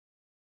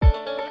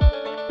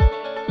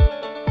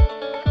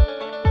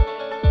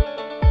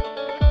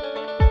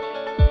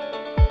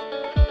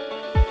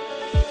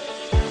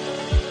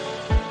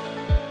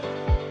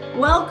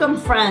Welcome,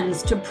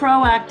 friends, to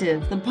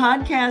Proactive, the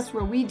podcast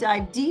where we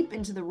dive deep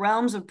into the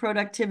realms of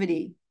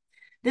productivity.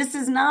 This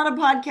is not a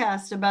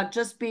podcast about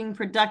just being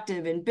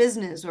productive in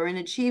business or in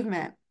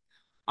achievement.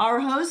 Our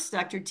hosts,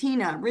 Dr.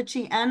 Tina,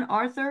 Richie, and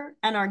Arthur,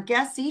 and our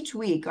guests each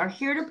week are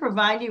here to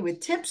provide you with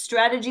tips,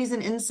 strategies,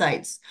 and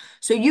insights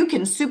so you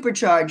can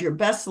supercharge your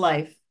best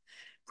life.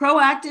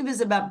 Proactive is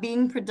about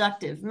being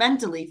productive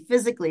mentally,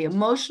 physically,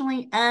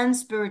 emotionally, and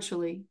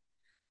spiritually.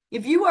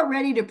 If you are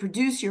ready to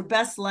produce your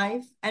best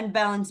life and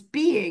balance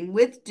being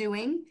with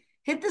doing,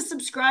 hit the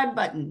subscribe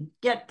button,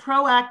 get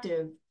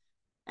proactive.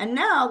 And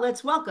now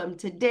let's welcome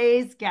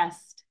today's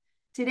guest.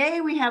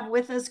 Today we have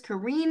with us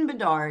Karine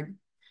Bedard.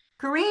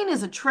 Karine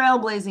is a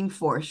trailblazing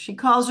force. She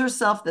calls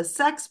herself the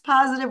sex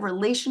positive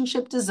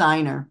relationship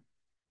designer.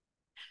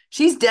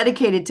 She's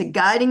dedicated to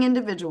guiding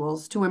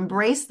individuals to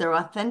embrace their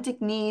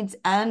authentic needs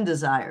and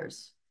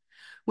desires.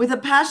 With a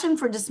passion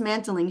for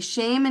dismantling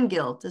shame and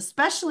guilt,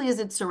 especially as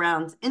it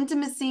surrounds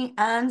intimacy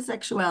and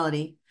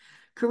sexuality,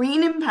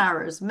 Karine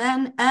empowers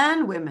men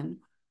and women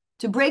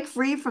to break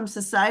free from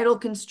societal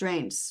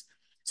constraints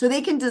so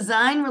they can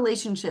design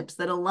relationships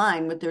that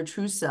align with their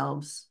true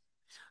selves.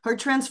 Her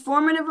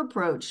transformative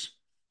approach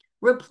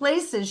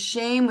replaces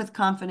shame with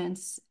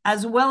confidence,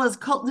 as well as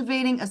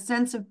cultivating a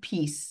sense of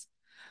peace,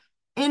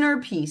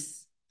 inner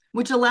peace,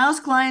 which allows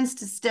clients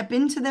to step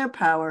into their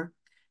power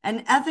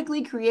and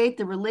ethically create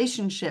the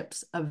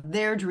relationships of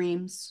their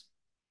dreams.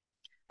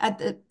 At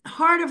the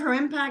heart of her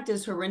impact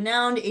is her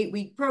renowned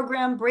 8-week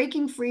program,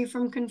 Breaking Free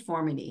from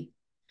Conformity.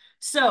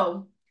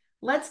 So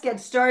let's get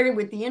started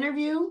with the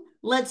interview.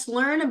 Let's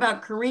learn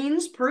about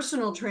Karine's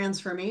personal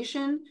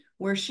transformation,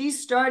 where she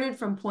started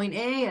from point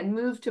A and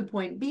moved to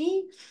point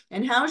B,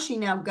 and how she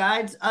now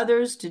guides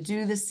others to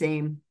do the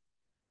same.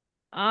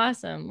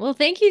 Awesome. Well,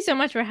 thank you so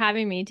much for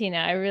having me, Tina.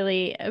 I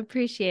really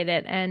appreciate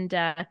it. And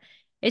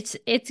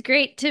it's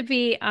great to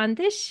be on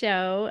this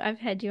show. I've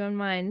had you on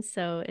mine,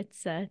 so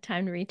it's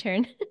time to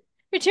return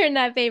return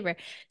that favor.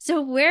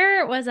 So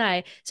where was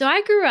I? So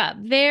I grew up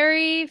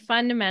very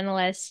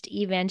fundamentalist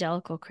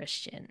evangelical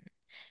Christian.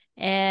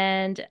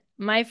 And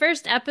my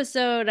first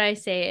episode, I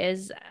say,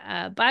 is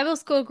Bible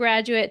school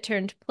graduate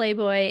turned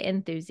Playboy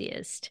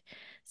enthusiast.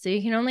 So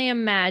you can only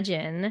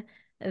imagine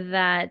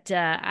that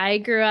I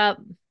grew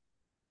up,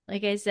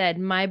 like I said,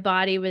 my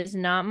body was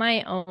not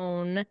my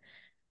own,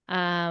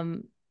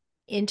 um,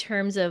 in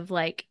terms of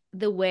like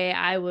the way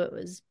I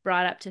was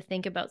brought up to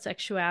think about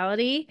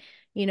sexuality.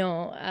 You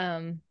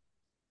know,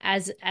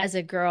 as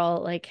a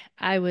girl, like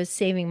I was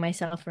saving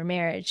myself for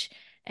marriage.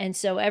 And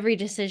so every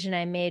decision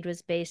I made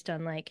was based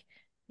on like,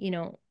 you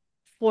know,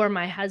 for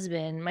my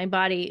husband. My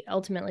body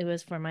ultimately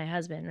was for my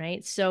husband,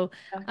 right? So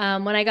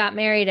when I got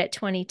married at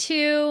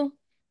 22,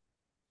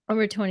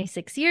 over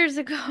 26 years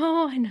ago,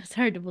 I know it's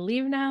hard to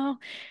believe now.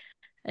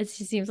 It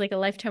just seems like a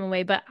lifetime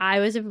away, but I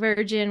was a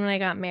virgin when I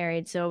got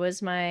married. So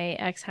was my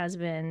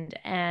ex-husband.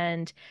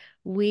 And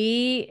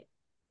we,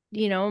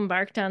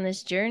 embarked on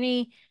this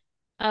journey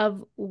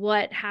of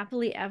what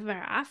happily ever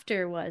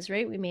after was,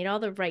 right? We made all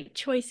the right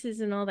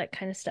choices and all that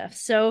kind of stuff.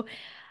 So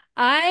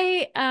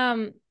I,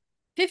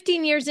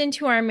 15 years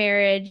into our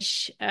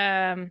marriage,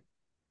 the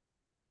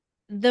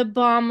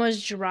bomb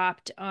was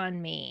dropped on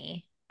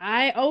me.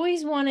 I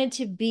always wanted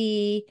to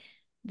be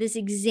this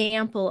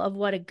example of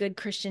what a good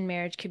Christian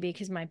marriage could be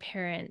because my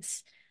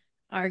parents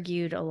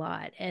argued a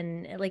lot,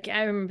 and like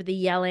I remember the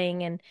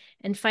yelling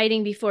and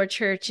fighting before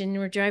church, and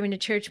we're driving to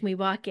church and we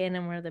walk in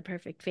and we're the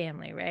perfect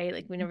family, right?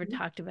 Like we never Mhm.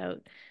 talked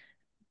about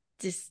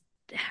just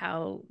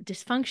how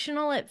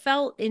dysfunctional it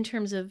felt in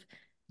terms of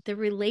the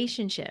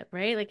relationship,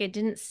 right? Like I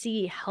didn't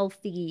see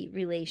healthy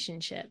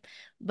relationship,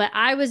 but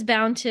I was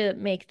bound to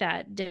make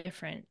that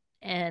different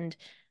and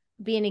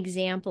be an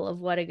example of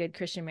what a good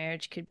Christian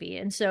marriage could be.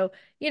 And so,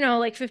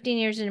 like 15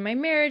 years into my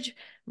marriage,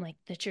 I'm like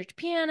the church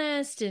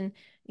pianist, and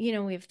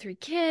we have 3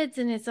 kids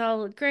and it's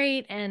all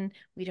great and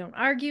we don't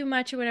argue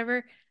much or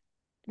whatever.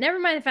 Never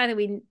mind the fact that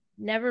we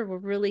never were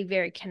really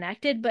very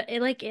connected, but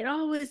it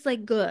always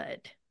like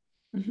good.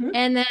 Mhm.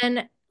 And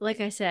then, like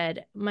I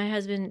said, my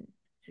husband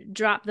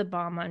dropped the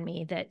bomb on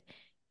me that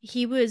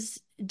he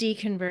was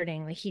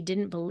deconverting, like he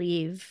didn't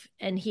believe,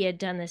 and he had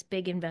done this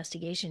big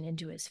investigation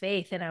into his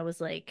faith. And I was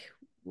like,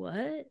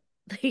 what?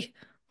 Like,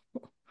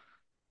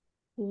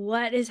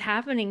 what is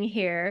happening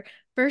here?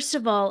 First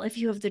of all, if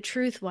you have the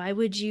truth, why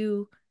would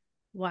you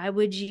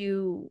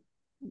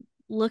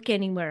look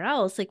anywhere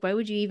else? Like, why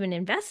would you even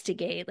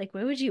investigate? Like,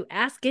 why would you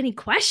ask any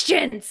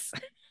questions?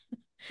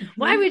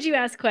 Why Mhm. would you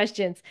ask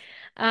questions?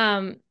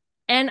 Um,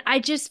 and I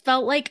just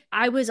felt like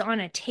I was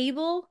on a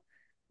table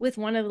with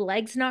one of the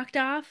legs knocked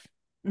off.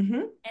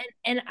 Mhm.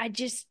 And I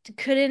just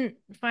couldn't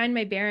find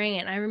my bearing.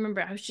 And I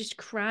remember I was just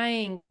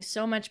crying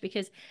so much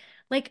because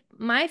like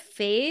my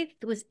faith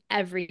was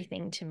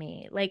everything to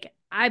me. Like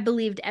I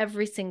believed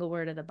every single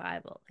word of the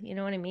Bible. You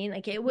know what I mean?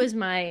 Like it was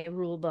my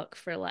rule book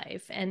for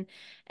life. And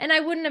I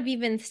wouldn't have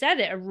even said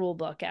it a rule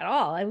book at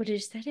all. I would have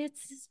just said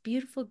it's this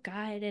beautiful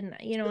guide. And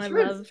The I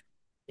truth. love,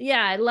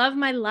 yeah, I love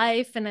my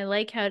life and I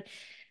like how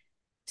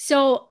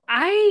so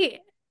I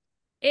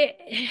it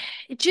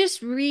it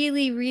just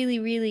really, really,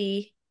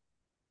 really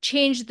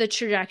changed the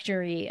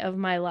trajectory of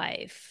my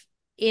life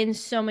in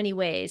so many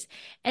ways.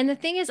 And the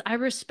thing is, I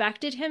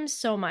respected him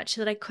so much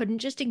that I couldn't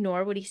just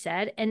ignore what he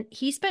said. And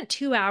he spent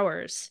 2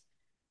 hours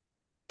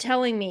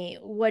telling me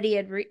what he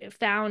had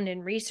found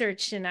and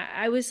researched. And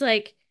I was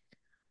like,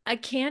 I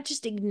can't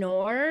just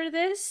ignore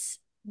this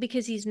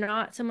because he's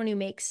not someone who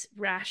makes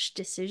rash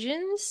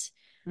decisions.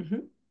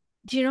 Hmm.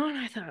 Do you know? And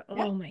I thought,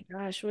 Yeah. oh my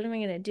gosh, what am I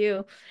going to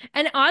do?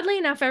 And oddly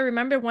enough, I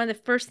remember one of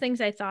the first things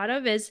I thought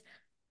of is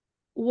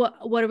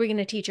what are we going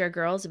to teach our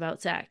girls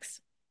about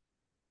sex?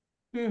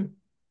 Hmm.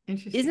 Isn't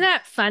Interesting.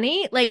 that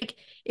funny? Like,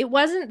 it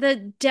wasn't the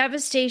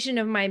devastation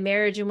of my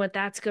marriage and what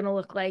that's going to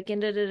look like.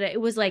 And da, da, da. It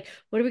was like,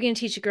 what are we going to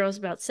teach the girls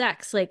about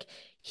sex? Like,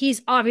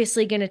 he's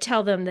obviously going to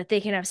tell them that they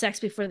can have sex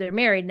before they're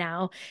married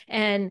now.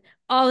 And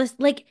all this,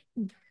 like,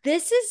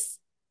 this is,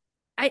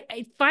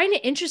 I find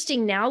it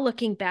interesting now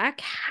looking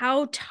back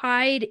how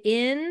tied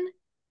in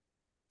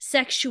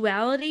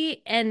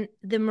sexuality and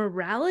the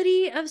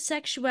morality of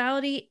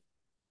sexuality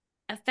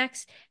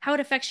affects how it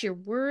affects your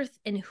worth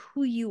and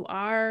who you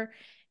are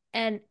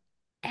and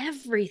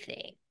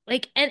everything.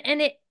 Like and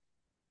it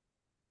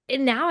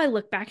and now I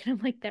look back and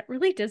I'm like that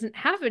really doesn't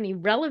have any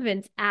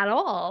relevance at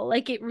all.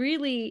 Like it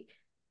really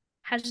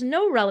has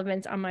no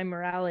relevance on my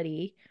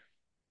morality.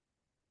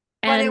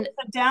 But it And was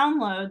a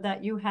download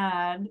that you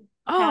had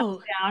passed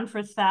oh, down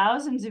for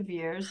thousands of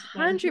years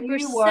that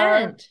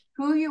 %.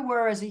 who you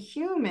were as a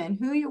human,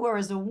 who you were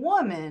as a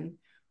woman,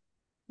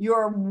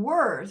 your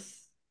worth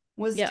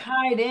was Yeah.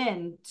 tied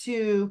in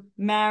to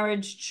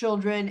marriage,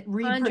 children,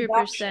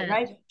 reproduction, 100%.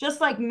 right? Just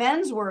like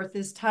men's worth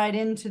is tied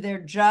into their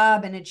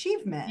job and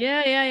achievement,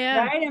 Yeah, yeah,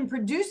 yeah. right? And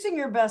producing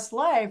your best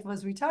life,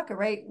 as we talk,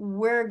 right?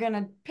 We're going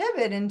to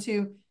pivot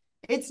into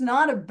it's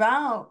not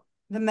about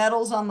the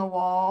medals on the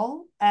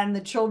wall and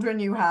the children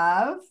you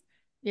have.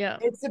 Yeah.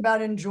 It's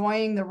about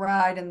enjoying the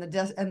ride and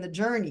the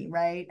journey,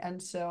 right? And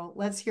so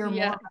let's hear more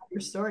Yeah. about your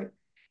story.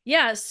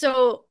 Yeah,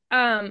 so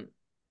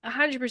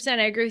 100%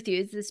 I agree with you.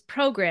 It's this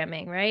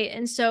programming, right?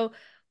 And so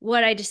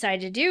what I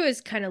decided to do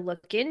is kind of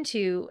look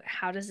into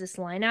how does this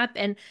line up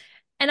and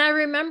I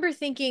remember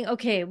thinking,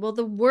 okay, well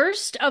the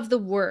worst of the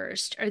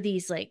worst are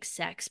these like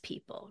sex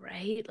people,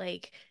 right?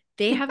 Like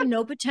they have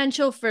no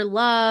potential for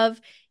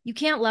love. You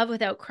can't love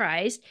without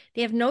Christ.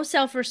 They have no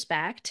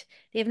self-respect.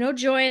 They have no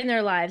joy in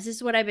their lives. This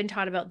is what I've been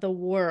taught about the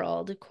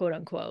world, quote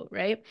unquote,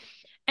 right?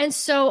 And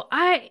so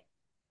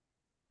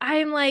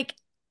I'm like,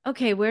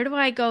 okay, where do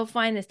I go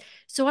find this?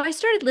 So I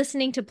started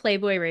listening to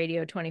Playboy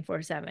Radio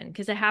 24/7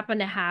 because I happened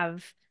to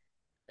have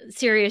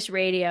Sirius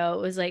Radio.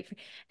 It was like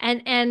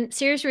and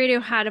Sirius Radio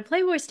had a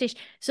Playboy station.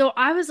 So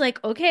I was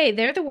like, okay,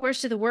 they're the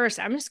worst of the worst.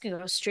 I'm just gonna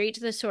go straight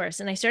to the source.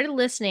 And I started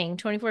listening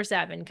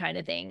 24/7 kind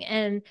of thing.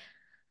 And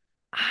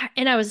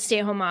I was a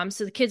stay-at-home mom,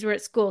 so the kids were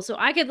at school. So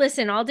I could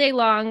listen all day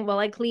long while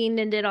I cleaned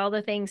and did all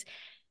the things.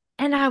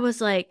 And I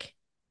was like,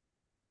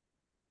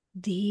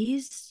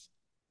 these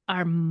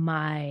are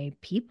my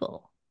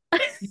people.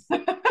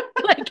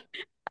 Like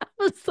I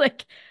was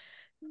like,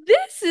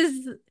 this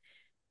is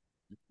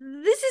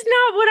this is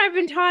not what I've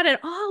been taught at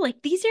all.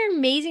 Like these are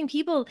amazing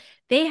people.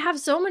 They have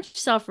so much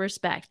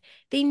self-respect.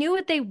 They knew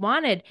what they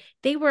wanted.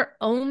 They were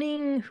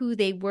owning who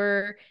they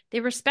were. They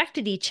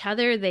respected each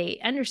other. They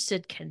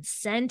understood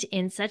consent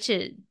in such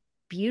a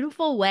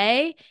beautiful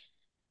way.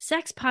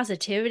 Sex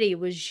positivity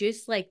was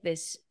just like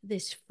this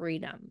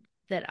freedom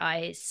that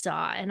I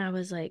saw and I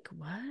was like,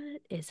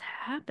 what is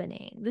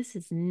happening? This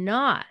is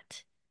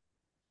not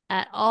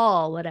at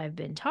all what I've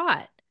been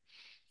taught.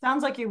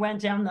 Sounds like you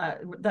went down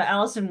the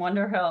Alice in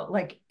Wonderhill.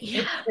 Like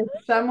Yeah.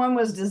 if someone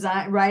was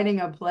writing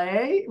a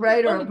play,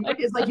 right, or a Oh book, my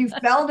it's like you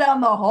God. fell down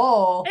the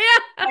hole.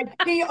 Yeah. Like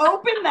he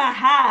opened the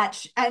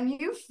hatch and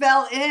you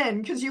fell in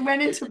because you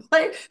went into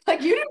play.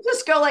 Like you didn't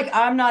just go like,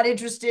 I'm not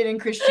interested in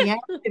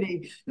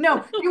Christianity.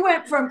 No, you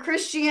went from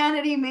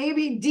Christianity,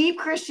 maybe deep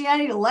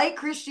Christianity to light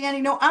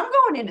Christianity. No, I'm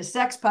going into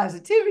sex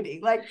positivity.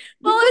 Like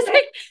Well, you it was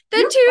like the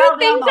you two fell down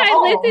things the I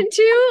hole. listened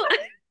to.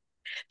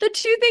 The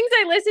two things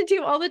I listened to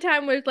all the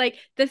time was like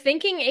the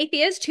thinking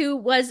atheist who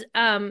was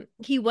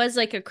he was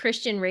like a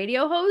Christian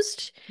radio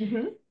host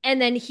Mhm.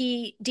 and then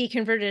he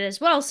deconverted as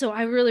well. So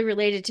I really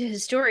related to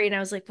his story and I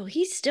was like, well,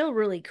 he's still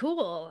really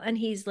cool and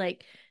he's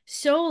like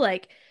so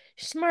like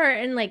smart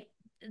and like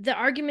the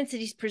arguments that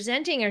he's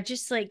presenting are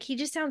just like he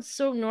just sounds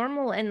so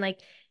normal and like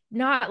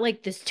not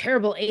like this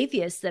terrible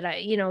atheist that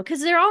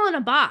because they're all in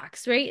a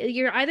box, right?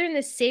 You're either in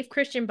this safe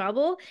Christian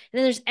bubble and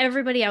then there's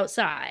everybody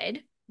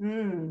outside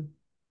Mm.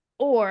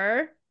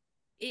 or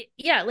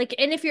yeah, like,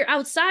 and if you're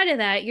outside of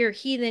that, you're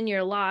heathen,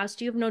 you're lost,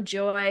 you have no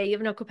joy, you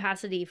have no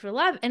capacity for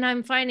love. And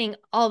I'm finding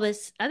all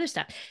this other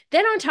stuff.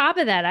 Then on top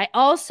of that, I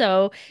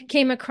also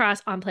came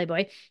across on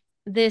Playboy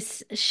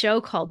this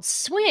show called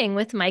Swing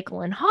with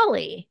Michael and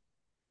Holly.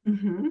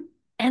 Mhm.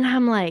 And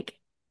I'm like,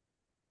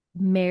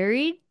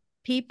 married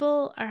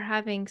people are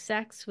having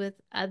sex with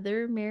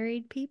other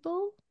married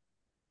people?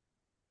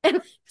 And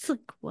it's like,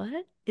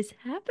 what is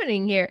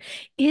happening here?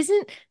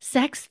 Isn't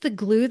sex the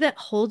glue that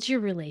holds your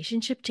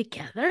relationship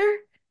together?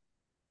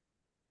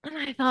 And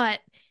I thought,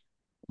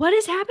 what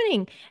is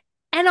happening?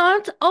 And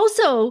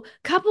also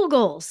couple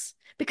goals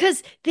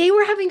because they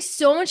were having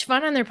so much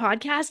fun on their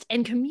podcast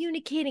and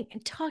communicating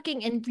and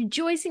talking and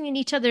rejoicing in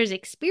each other's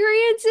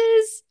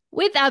experiences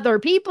with other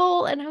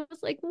people. And I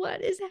was like,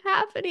 what is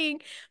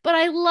happening? But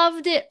I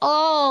loved it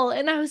all.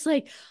 And I was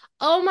like,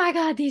 oh my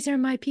God, these are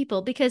my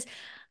people because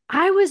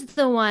I was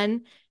the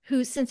one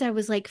who, since I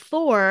was like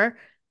 4,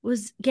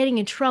 was getting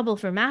in trouble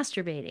for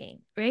masturbating,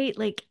 right?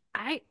 Like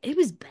it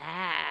was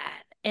bad.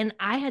 And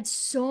I had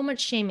so much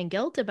shame and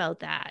guilt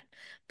about that.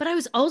 But I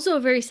was also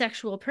a very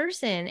sexual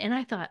person. And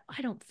I thought,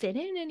 I don't fit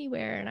in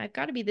anywhere. And I've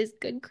got to be this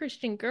good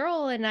Christian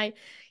girl. And I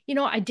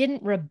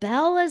didn't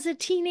rebel as a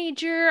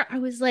teenager. I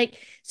was like,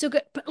 so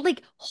good. But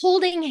like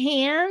holding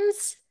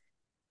hands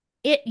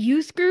at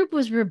youth group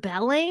was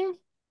rebelling.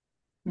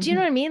 Do you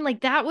know Mhm. what I mean?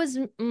 Like that was,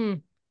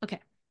 okay.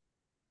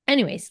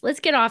 Anyways, let's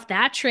get off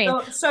that train.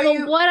 So But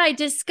you, what I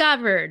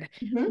discovered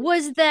Mhm.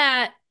 was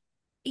that,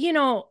 you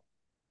know,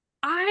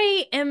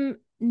 I am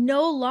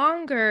no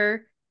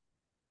longer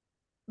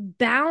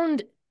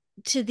bound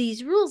to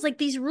these rules. Like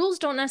these rules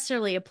don't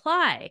necessarily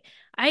apply.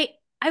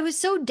 I was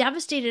so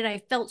devastated. I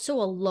felt so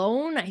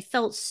alone. I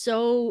felt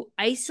so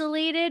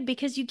isolated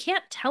because you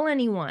can't tell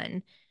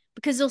anyone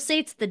because they'll say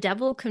it's the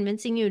devil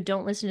convincing you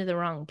don't listen to the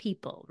wrong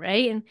people,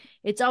 right? And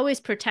it's always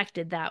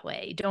protected that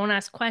way. Don't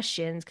ask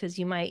questions because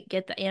you might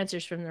get the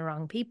answers from the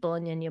wrong people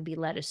and then you'll be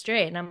led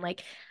astray. And I'm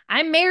like,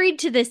 I'm married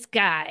to this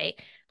guy.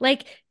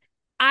 Like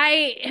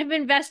I have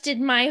invested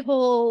my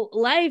whole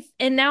life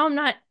and now I'm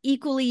not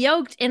equally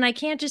yoked and I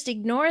can't just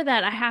ignore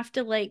that. I have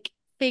to like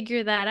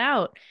figure that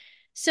out.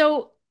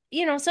 So,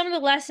 some of the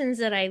lessons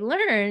that I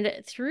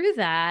learned through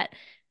that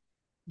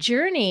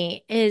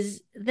journey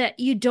is that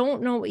you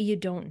don't know what you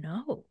don't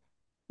know.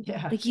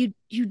 Yeah. Like you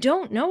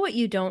don't know what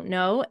you don't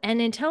know. And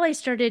until I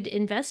started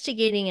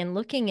investigating and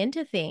looking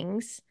into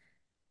things,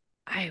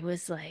 I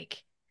was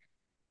like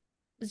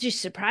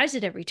just surprised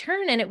at every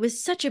turn. And it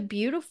was such a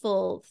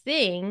beautiful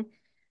thing.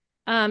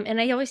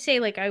 And I always say,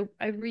 like, I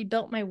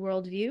rebuilt my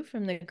worldview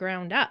from the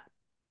ground up,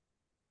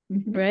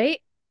 Mhm. right?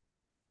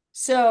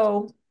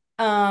 So,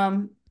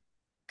 um,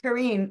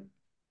 Karine,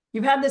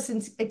 you've had this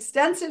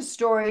extensive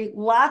story,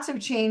 lots of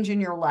change in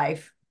your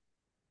life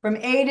from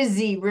A to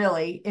Z,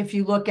 really, if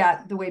you look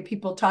at the way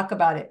people talk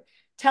about it.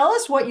 Tell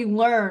us what you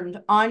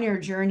learned on your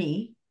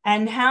journey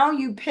and how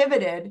you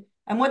pivoted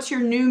and what's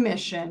your new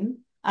mission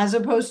as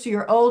opposed to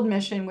your old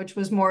mission, which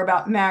was more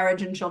about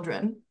marriage and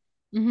children.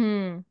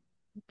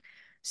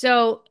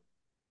 So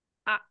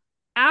uh,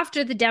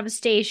 after the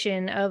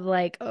devastation of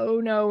like, oh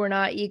no, we're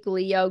not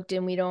equally yoked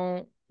and we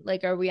don't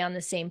like, are we on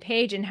the same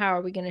page and how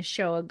are we going to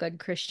show a good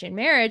Christian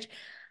marriage?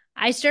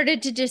 I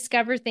started to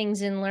discover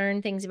things and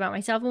learn things about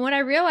myself. And what I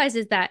realized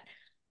is that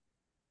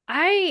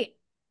I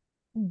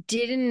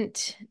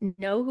didn't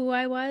know who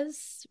I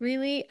was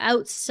really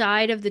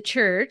outside of the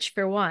church,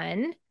 for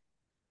one,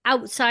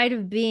 outside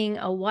of being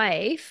a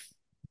wife,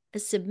 a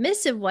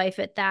submissive wife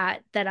at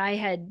that, that I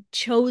had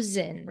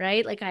chosen,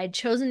 right? Like I had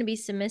chosen to be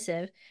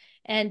submissive.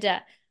 And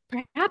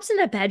perhaps in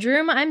the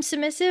bedroom, I'm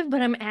submissive,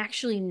 but I'm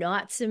actually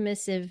not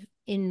submissive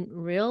in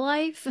real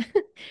life.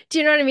 Do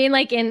you know what I mean?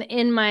 Like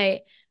in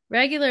my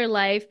regular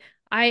life,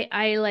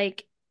 I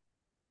like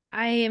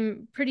I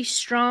am pretty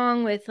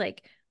strong with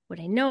like what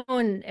I know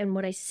and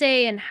what I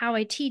say and how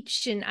I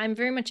teach. And I'm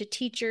very much a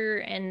teacher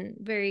and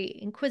very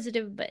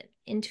inquisitive, but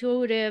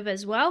intuitive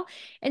as well.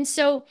 And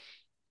so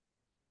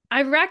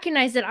I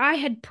recognized that I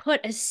had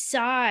put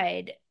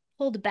aside,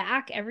 pulled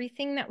back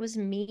everything that was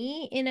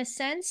me in a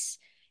sense,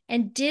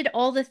 and did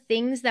all the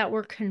things that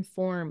were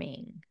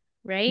conforming,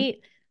 right?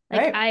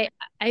 Like Right.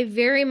 I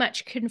very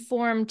much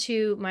conformed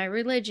to my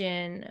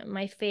religion,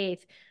 my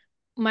faith,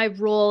 my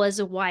role as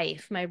a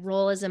wife, my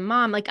role as a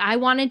mom. Like I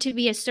wanted to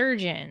be a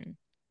surgeon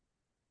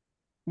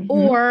Mhm.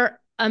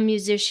 or a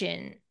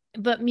musician,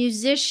 but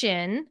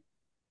musician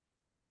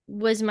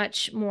was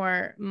much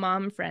more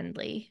mom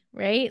friendly,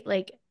 right?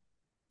 Like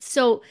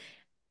so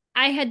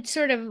I had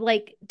sort of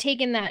like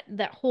taken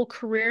that whole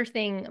career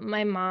thing.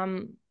 My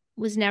mom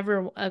was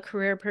never a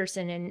career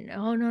person and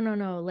oh no no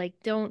no, like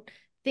don't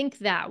think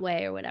that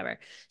way or whatever.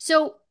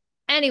 So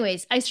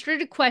anyways, I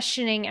started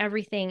questioning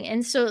everything.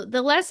 And so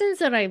the lessons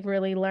that I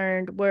really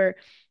learned were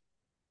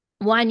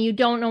one, you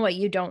don't know what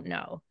you don't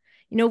know.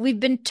 We've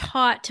been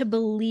taught to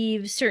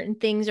believe certain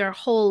things our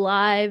whole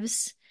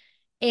lives,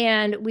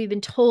 and we've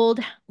been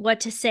told what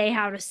to say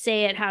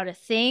it, how to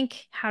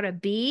think, how to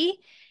be.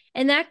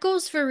 And that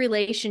goes for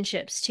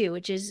relationships too,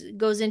 which is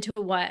goes into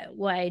why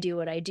I do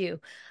what I do.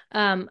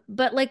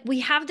 But like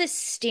we have this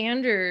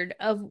standard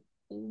of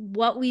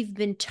what we've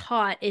been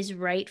taught is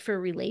right for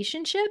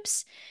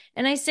relationships.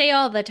 And I say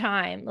all the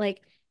time,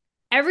 like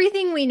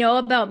everything we know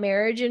about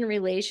marriage and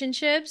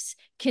relationships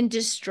can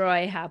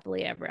destroy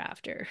happily ever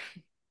after.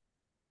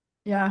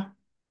 Yeah.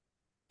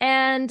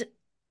 And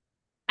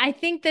I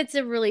think that's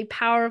a really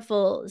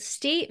powerful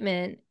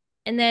statement.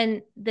 And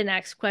then the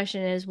next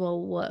question is,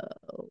 well,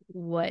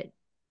 what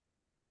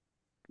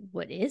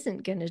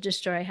isn't going to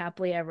destroy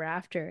happily ever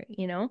after?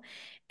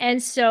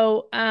 And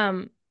so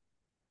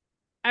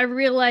I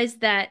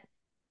realized that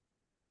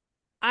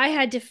I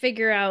had to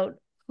figure out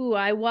who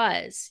I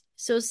was.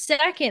 So,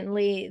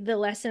 secondly, the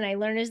lesson I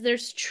learned is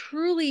there's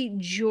truly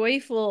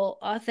joyful,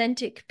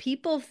 authentic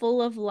people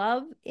full of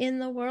love in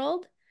the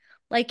world.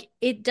 Like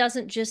it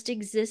doesn't just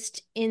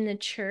exist in the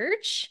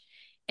church.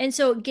 And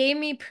so it gave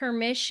me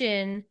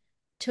permission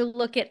to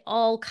look at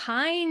all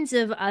kinds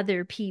of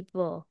other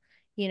people,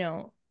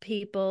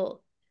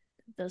 people,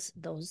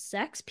 those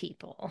sex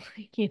people,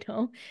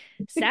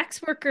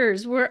 sex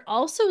workers were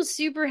also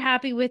super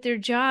happy with their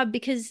job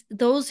because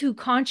those who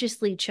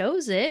consciously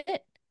chose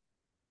it.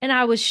 And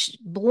I was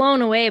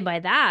blown away by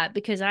that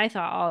because I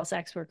thought all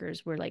sex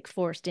workers were like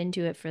forced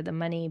into it for the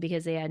money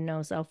because they had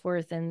no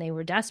self-worth and they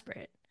were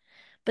desperate.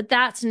 But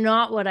that's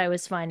not what I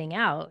was finding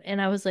out.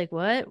 And I was like,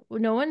 what?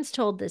 No one's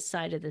told this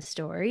side of the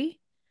story.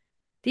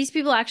 These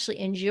people actually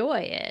enjoy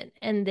it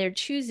and they're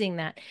choosing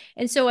that.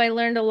 And so I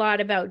learned a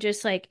lot about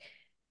just like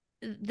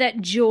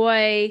that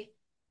joy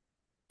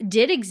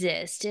did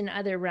exist in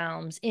other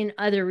realms, in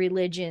other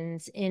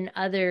religions,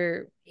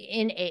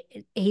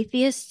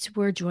 atheists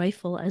were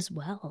joyful as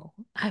well.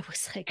 I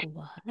was like,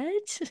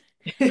 what?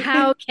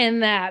 How can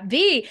that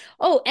be?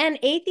 Oh, and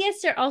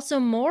atheists are also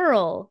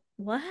moral.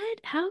 What?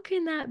 How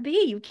can that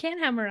be? You can't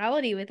have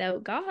morality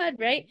without God,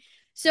 right?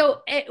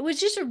 So it was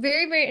just a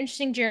very, very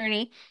interesting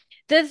journey.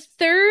 The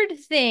third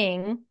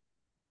thing,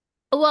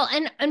 well,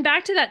 and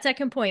back to that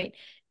second point,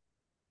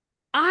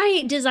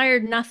 I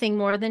desired nothing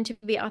more than to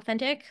be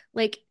authentic.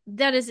 Like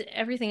that is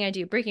everything I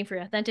do. Breaking Free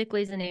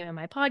Authentically is the name of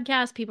my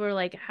podcast. People are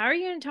like, "How are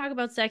you going to talk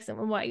about sex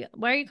and why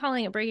are you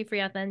calling it Breaking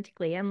Free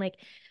Authentically?" I'm like,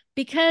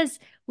 "Because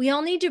we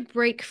all need to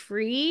break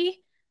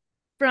free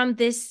from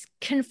this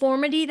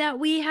conformity that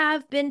we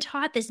have been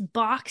taught, this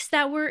box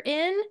that we're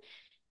in,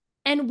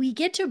 and we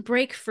get to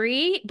break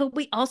free, but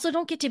we also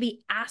don't get to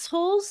be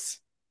assholes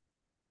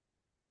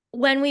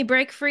when we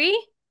break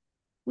free.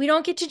 We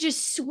don't get to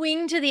just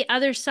swing to the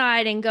other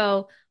side and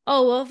go,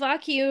 "Oh, well,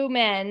 fuck you,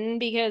 men,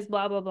 because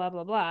blah blah blah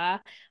blah blah.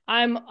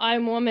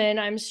 I'm woman,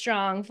 I'm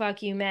strong,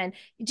 fuck you, men."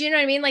 Do you know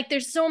what I mean? Like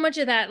there's so much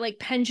of that like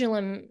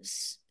pendulum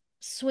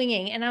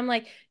swinging and I'm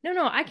like, "No,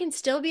 no, I can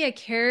still be a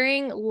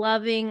caring,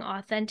 loving,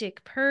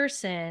 authentic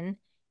person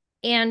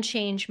and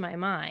change my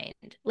mind.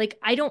 Like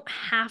I don't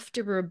have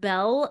to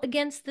rebel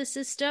against the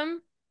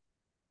system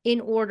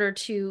in order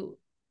to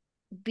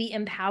be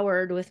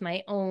empowered with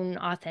my own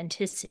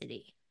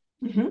authenticity."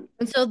 Mhm.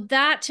 And so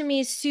that to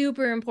me is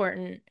super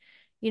important.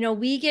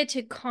 We get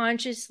to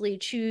consciously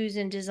choose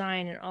and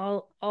design and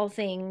all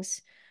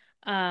things.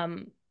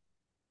 Um,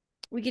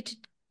 we get to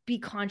be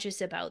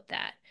conscious about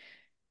that.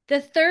 The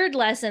third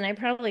lesson, I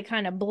probably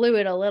kind of blew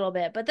it a little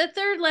bit, but the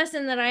third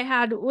lesson that I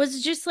had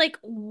was just like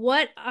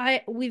what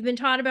I we've been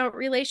taught about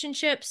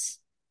relationships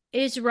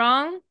is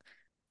wrong,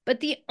 but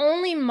the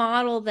only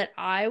model that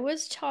I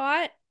was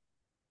taught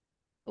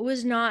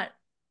was not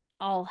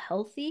all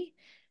healthy.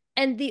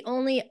 And the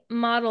only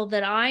model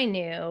that I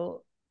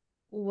knew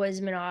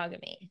was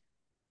monogamy.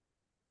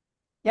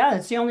 Yeah,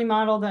 it's the only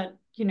model that,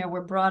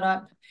 we're brought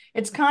up.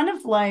 It's kind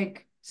of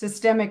like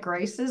systemic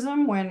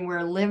racism when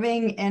we're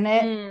living in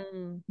it.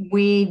 Mm.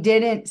 We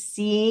didn't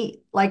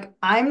see, like,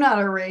 I'm not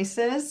a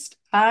racist.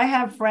 I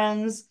have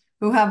friends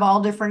who have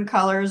all different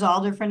colors,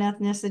 all different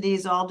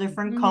ethnicities, all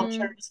different Hmm.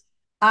 cultures.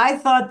 I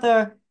thought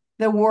the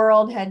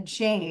world had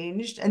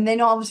changed, and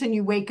then all of a sudden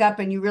you wake up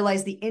and you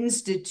realize the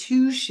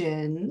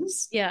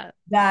institutions Yeah.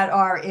 that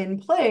are in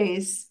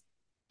place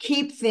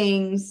keep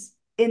things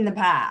in the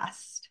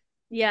past.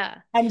 Yeah.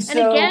 And And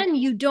so, again,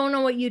 you don't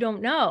know what you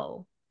don't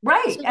know.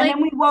 right. So And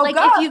then we woke like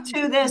if up you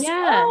to this,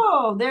 yeah,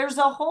 oh, there's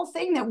a whole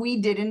thing that we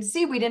didn't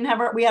see. We didn't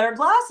have we had our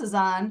glasses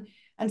on,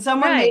 and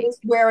someone made right. us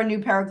wear a new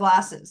pair of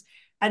glasses.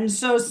 And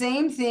so,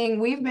 same thing,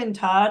 we've been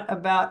taught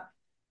about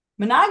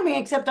monogamy,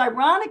 except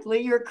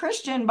ironically, your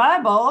Christian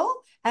Bible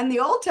and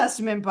the Old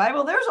Testament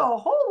Bible, there's a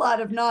whole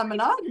lot of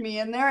non-monogamy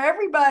in there.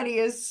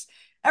 Everybody's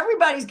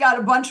got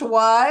a bunch of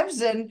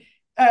wives and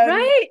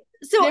Right.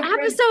 So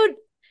different.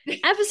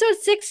 episode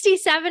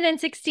 67 and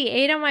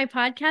 68 on my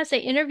podcast, I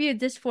interviewed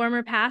this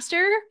former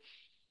pastor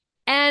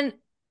and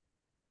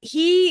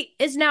he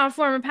is now a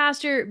former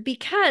pastor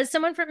because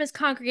someone from his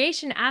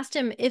congregation asked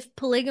him if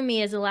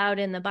polygamy is allowed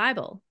in the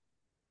Bible.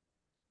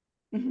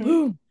 Mhm.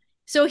 Boom.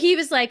 So he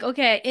was like,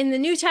 okay, in the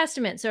New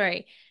Testament,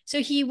 sorry.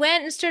 So he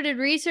went and started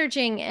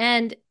researching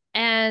and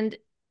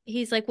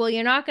he's like, well,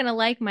 you're not going to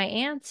like my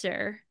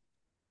answer.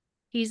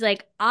 He's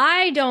like,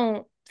 I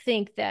don't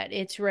think that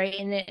it's right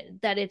and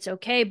that it's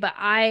okay, but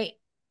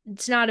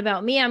it's not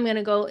about me. I'm going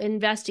to go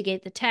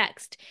investigate the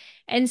text.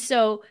 And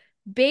so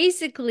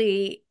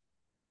basically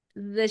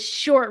the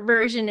short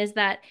version is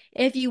that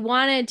if you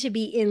wanted to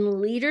be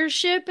in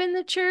leadership in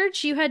the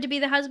church, you had to be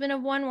the husband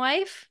of one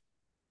wife.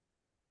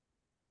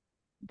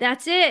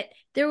 That's it.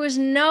 There's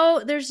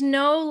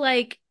no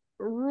like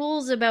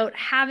rules about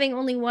having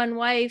only one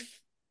wife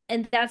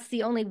and that's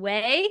the only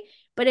way.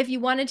 But if you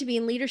wanted to be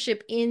in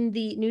leadership in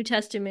the New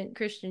Testament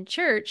Christian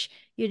church,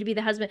 you had to be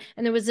the husband.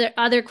 And there was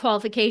other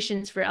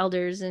qualifications for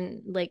elders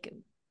and like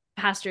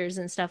pastors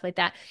and stuff like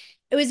that.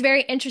 It was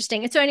very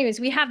interesting. And so anyways,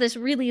 we have this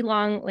really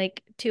long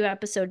like 2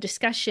 episode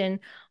discussion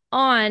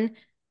on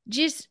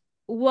just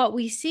what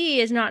we see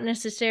is not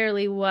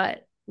necessarily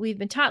what we've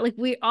been taught. Like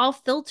we all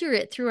filter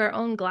it through our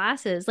own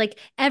glasses. Like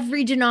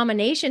every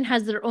denomination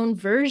has their own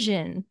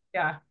version.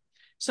 Yeah.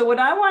 So, what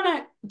I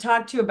want to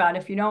talk to you about,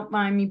 if you don't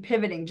mind me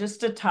pivoting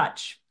just a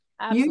touch,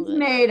 you've Absolutely.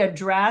 made a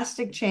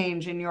drastic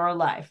change in your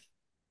life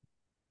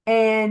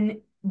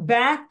and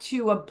back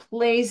to a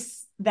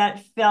place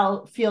that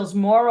feels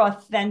more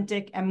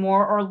authentic and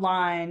more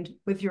aligned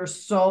with your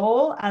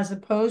soul as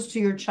opposed to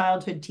your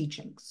childhood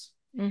teachings.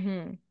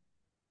 Mm-hmm.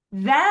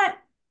 That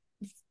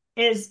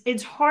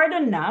it's hard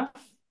enough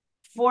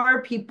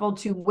for people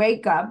to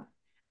wake up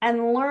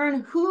and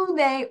learn who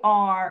they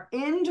are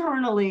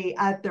internally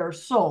at their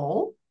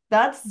soul.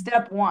 That's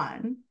step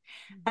one.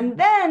 And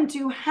then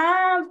to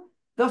have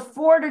the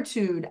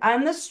fortitude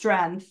and the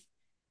strength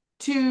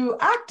to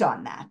act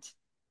on that,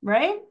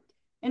 right?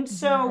 And Mm-hmm.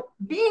 so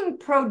being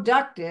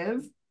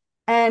productive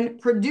and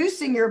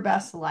producing your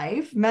best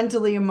life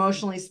mentally,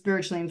 emotionally,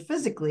 spiritually, and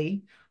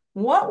physically,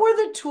 what were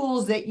the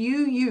tools that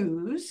you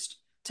used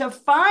to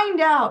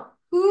find out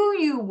who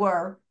you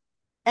were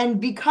and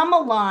become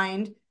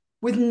aligned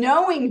with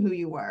knowing who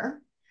you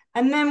were?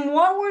 And then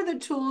what were the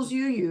tools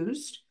you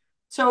used?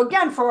 So,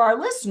 again, for our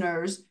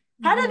listeners,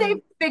 how do Mm-hmm.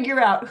 they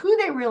figure out who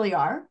they really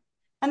are?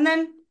 And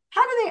then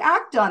how do they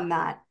act on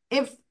that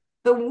if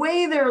the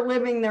way they're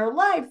living their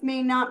life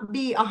may not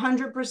be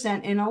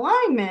 100% in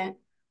alignment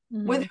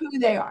with Mm-hmm. who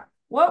they are?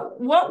 What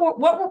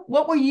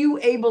were you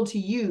able to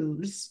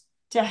use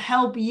to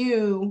help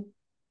you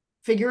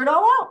figure it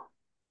all out?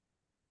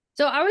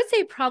 So I would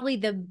say probably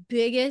the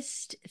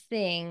biggest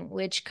thing,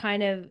 which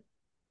kind of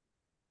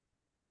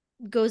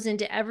goes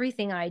into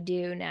everything I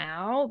do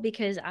now,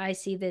 because I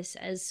see this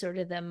as sort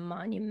of the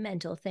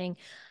monumental thing.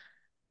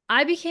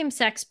 I became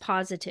sex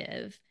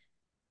positive,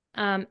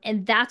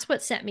 and that's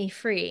what set me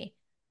free.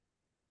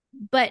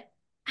 But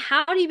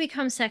how do you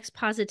become sex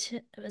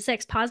positive?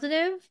 Sex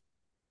positive?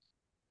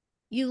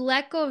 You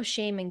let go of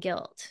shame and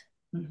guilt.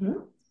 Mm-hmm.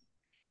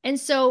 And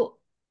so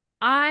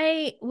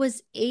I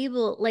was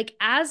able, like,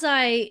 as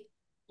I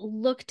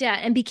looked at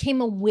and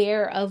became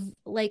aware of,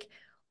 like,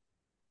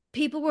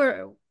 people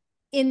were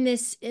in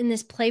this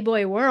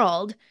Playboy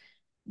world,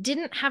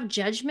 didn't have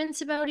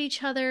judgments about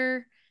each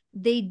other.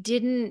 They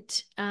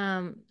didn't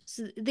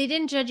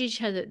judge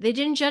each other. They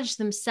didn't judge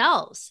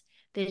themselves.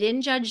 They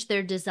didn't judge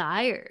their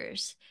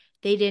desires.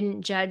 They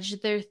didn't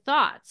judge their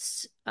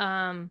thoughts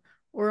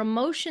or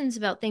emotions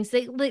about things.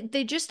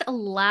 They just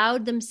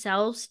allowed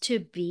themselves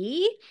to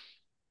be,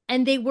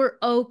 and they were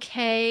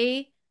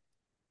okay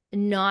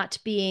not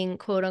being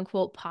quote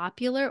unquote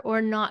popular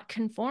or not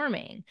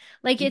conforming.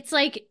 Like it's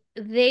like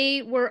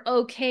they were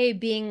okay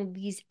being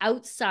these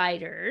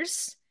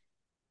outsiders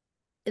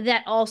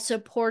that all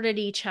supported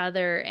each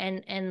other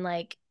and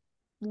like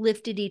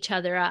lifted each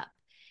other up.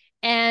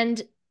 And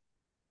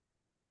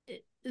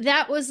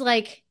that was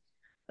like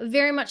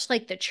very much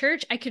like the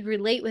church. I could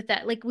relate with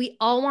that. Like we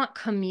all want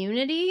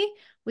community.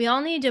 We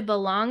all need to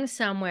belong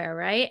somewhere,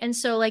 right? And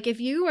so like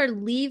if you are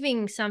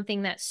leaving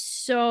something that's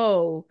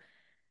so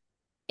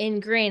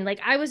ingrained, like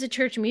I was a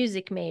church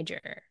music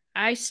major.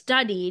 I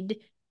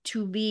studied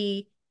to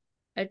be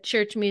a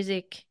church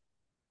music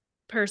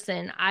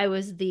person. I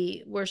was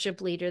the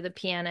worship leader, the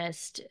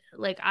pianist.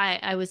 Like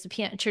I was the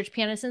church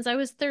pianist since I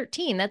was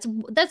 13.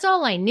 That's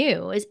all I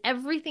knew, is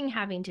everything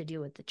having to do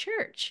with the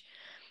church.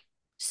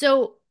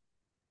 So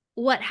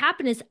what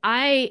happened is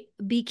I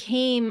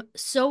became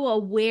so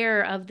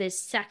aware of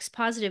this sex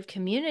positive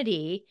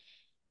community,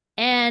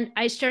 and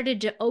I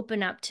started to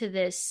open up to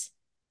this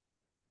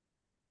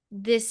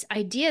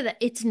idea that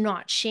it's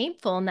not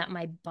shameful and that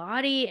my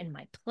body and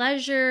my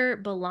pleasure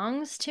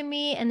belongs to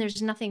me and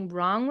there's nothing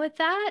wrong with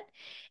that.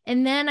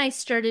 And then I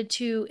started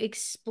to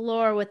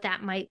explore what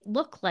that might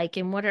look like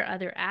and what are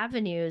other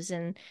avenues,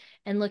 and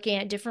looking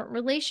at different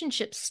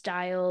relationship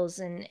styles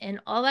and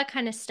all that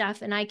kind of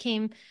stuff. And I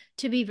came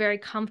to be very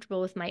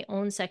comfortable with my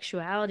own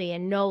sexuality,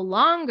 and no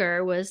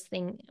longer were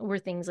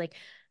things like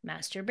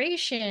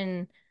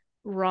masturbation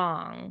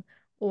wrong,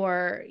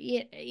 or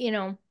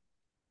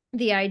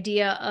the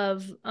idea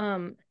of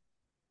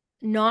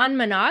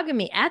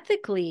non-monogamy,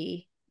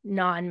 ethically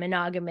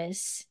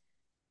non-monogamous,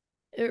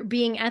 or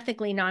being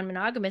ethically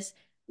non-monogamous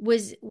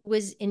was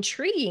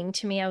intriguing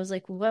to me. I was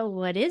like, well,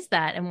 what is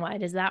that and why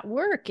does that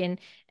work? And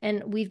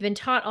we've been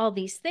taught all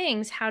these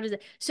things. How does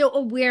it? So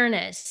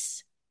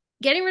awareness,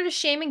 getting rid of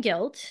shame and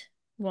guilt,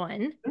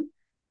 one.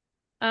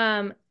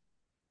 Um,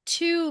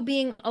 two,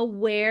 being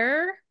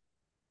aware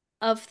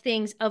of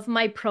things, of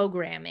my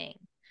programming,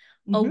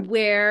 Mm-hmm.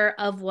 aware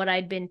of what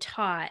I'd been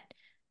taught,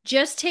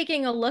 just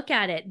taking a look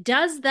at it.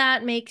 Does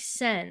that make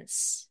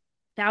sense?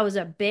 That was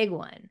a big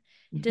one.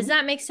 Does Mm-hmm.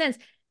 that make sense?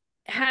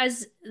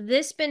 Has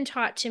this been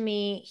taught to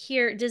me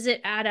here? Does it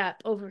add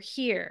up over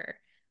here?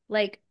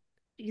 Like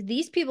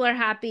these people are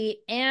happy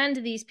and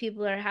these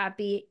people are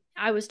happy.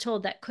 I was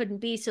told that couldn't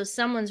be, so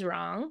someone's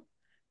wrong.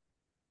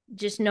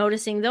 Just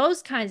noticing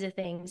those kinds of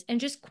things and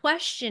just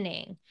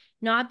questioning,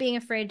 not being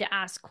afraid to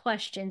ask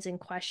questions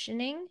and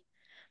questioning,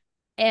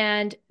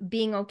 and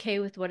being okay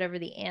with whatever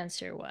the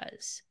answer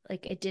was.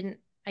 Like it didn't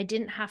I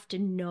didn't have to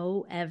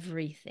know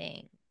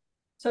everything.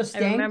 So I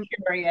staying remember,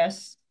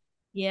 curious,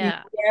 being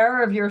yeah.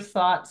 aware of your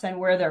thoughts and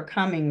where they're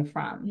coming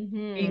from,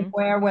 being Hmm.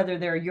 aware whether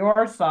they're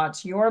your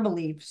thoughts, your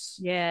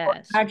beliefs, or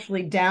Yes.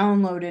 actually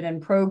downloaded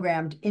and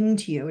programmed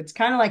into you. It's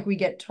kind of like we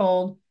get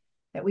told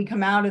that we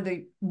come out of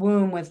the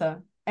womb with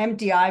a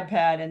empty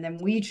iPad and then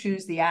we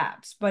choose the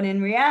apps. But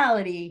in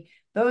reality,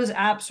 those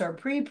apps are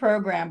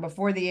pre-programmed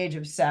before the age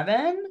of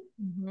 7,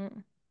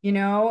 Hmm.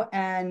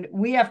 and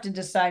we have to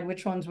decide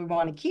which ones we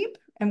want to keep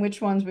and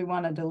which ones we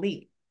want to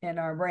delete in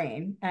our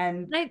brain.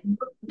 And I,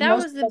 that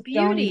most was the of us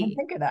don't even beauty.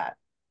 think of that.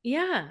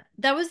 Yeah.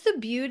 That was the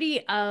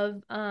beauty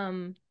of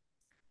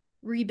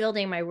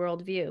rebuilding my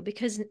worldview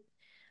because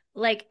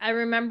like I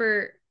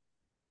remember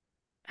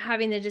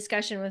having the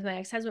discussion with my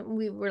ex-husband.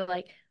 We were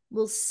like,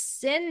 well,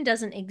 sin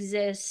doesn't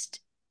exist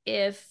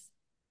if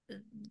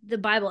the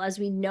Bible as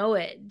we know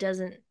it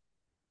doesn't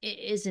it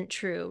isn't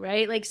true,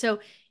 right? Like so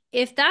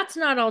if that's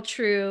not all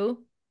true,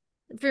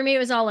 for me it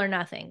was all or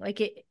nothing.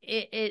 Like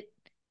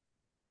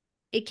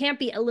it can't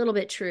be a little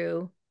bit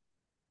true.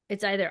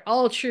 It's either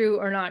all true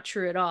or not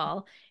true at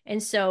all.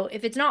 And so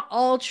if it's not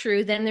all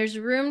true, then there's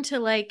room to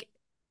like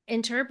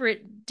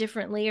interpret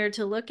differently or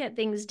to look at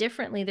things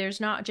differently.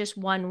 There's not just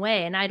one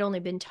way. And I'd only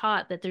been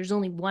taught that there's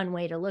only one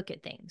way to look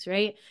at things,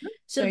 right?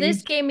 So So you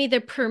this gave me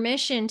the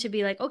permission to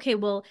be like, okay,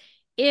 well,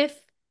 if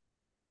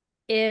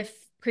if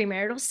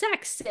premarital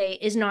sex, say,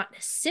 is not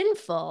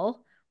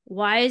sinful,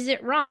 why is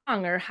it wrong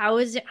or how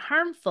is it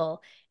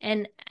harmful?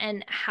 And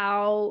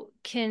how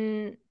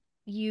can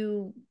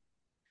you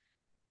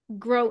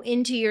grow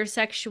into your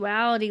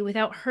sexuality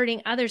without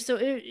hurting others? So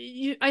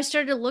I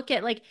started to look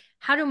at like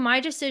how do my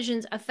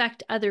decisions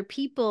affect other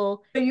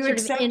people so you sort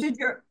of in accepted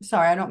your,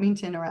 sorry, I don't mean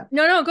to interrupt.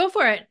 no, go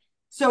for it.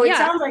 So it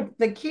Yeah. sounds like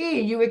the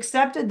key, you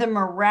accepted the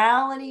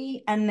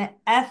morality and the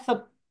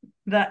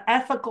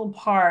ethical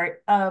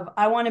part of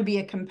I want to be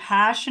a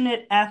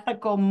compassionate,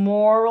 ethical,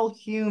 moral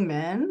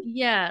human.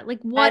 Yeah, like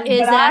what And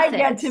but is I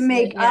get to ethics? Like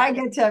make, yeah. I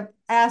get to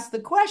ask the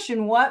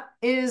question, what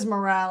is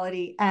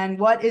morality and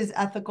what is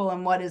ethical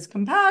and what is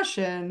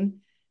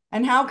compassion?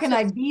 And how can So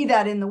I be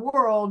that in the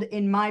world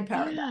in my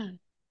paradigm? yeah.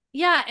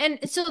 Yeah, and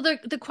so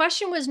the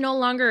question was no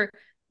longer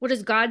what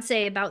does God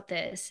say about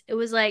this? It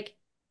was like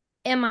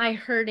am I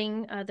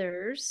hurting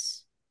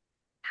others?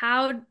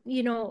 How,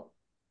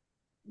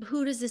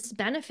 who does this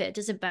benefit?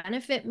 Does it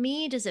benefit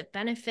me? Does it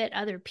benefit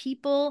other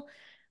people?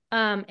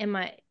 Am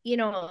I,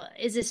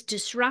 is this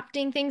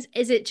disrupting things?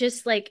 Is it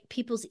just like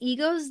people's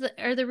egos that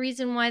are the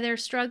reason why they're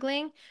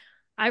struggling?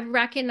 I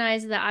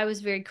recognized that I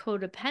was very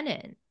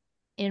codependent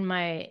in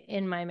my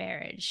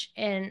marriage.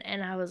 And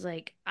I was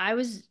like, I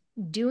was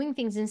doing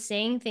things and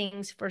saying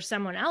things for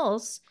someone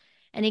else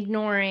and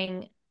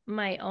ignoring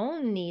my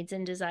own needs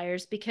and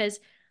desires because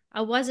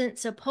I wasn't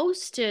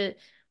supposed to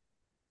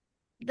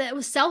that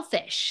was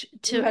selfish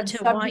You had to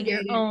want your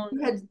subjugated, own.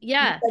 you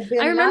Yeah. had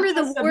I been not remember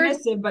just the word.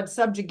 submissive, but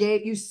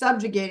you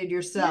subjugated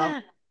yourself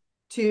Yeah.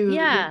 to your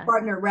Yeah.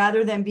 partner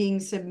rather than being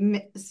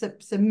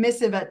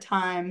submissive at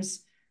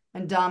times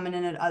and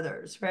dominant at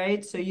others,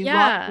 right? So you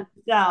lost Yeah.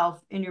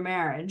 yourself in your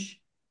marriage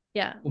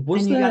Yeah. and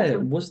Was you got there to,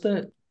 was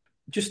there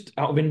just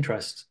out of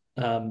interest,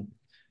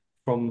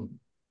 from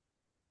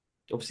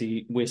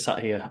obviously we're sat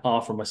here,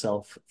 R from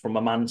myself, from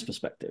a man's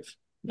perspective.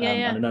 Yeah.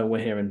 And Yeah. I know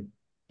we're hearing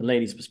the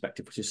lady's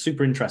perspective, which is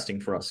super interesting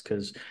for us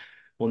because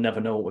we'll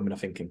never know what women are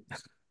thinking.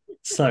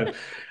 So,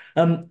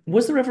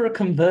 was there ever a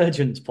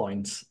convergence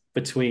point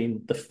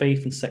between the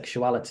faith and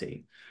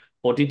sexuality,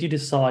 or did you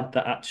decide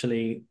that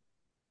actually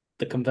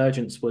the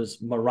convergence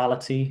was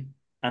morality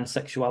and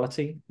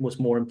sexuality was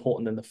more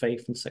important than the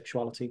faith and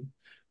sexuality?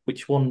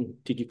 Which one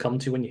did you come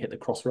to when you hit the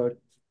crossroad?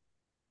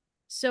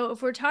 So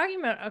if we're talking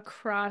about a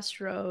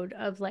crossroad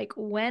of like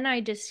when I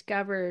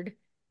discovered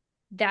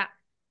that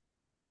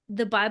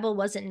the Bible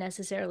wasn't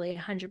necessarily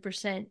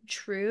 100%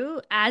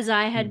 true as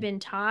I had Mm, been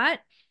taught,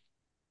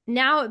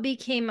 now it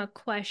became a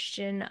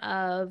question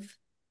of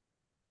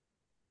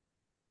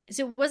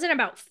so it wasn't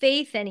about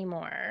faith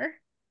anymore.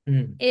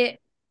 mm,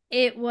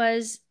 It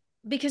was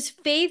because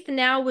faith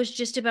now was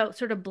just about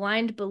sort of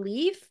blind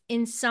belief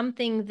in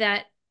something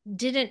that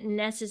didn't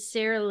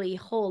necessarily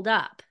hold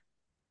up.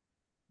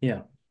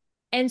 yeah,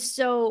 And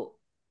so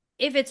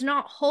if it's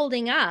not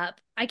holding up,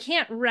 I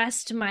can't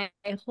rest my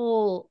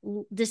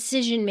whole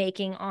decision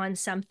making on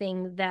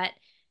something that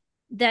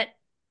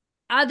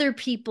other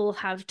people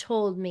have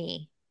told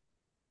me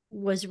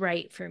was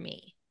right for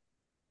me.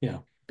 yeah,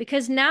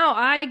 Because now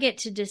I get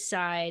to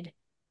decide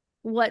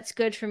what's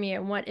good for me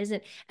and what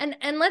isn't. And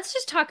let's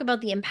just talk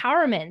about the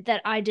empowerment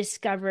that I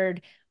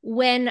discovered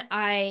when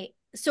I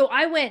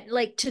went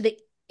like to the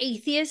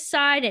atheist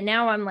side and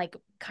now I'm like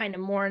kind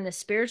of more on the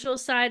spiritual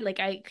side. Like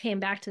I came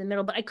back to the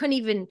middle, but I couldn't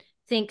even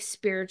think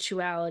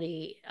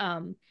spirituality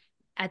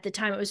at the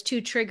time. It was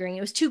too triggering.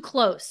 It was too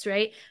close,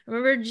 right? I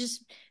remember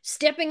just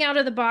stepping out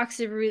of the box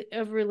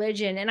of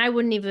religion, and I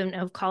wouldn't even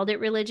have called it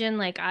religion.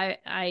 Like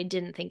I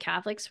didn't think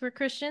Catholics were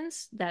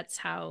Christians. That's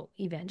how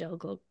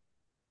evangelical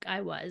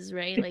I was,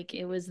 right? Like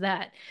it was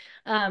that.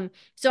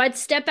 So I'd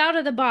step out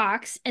of the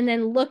box and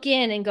then look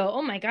in and go,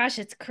 oh my gosh,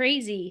 it's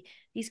crazy.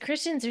 These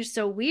Christians are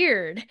so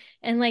weird.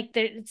 And like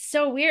it's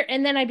so weird.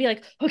 And then I'd be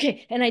like,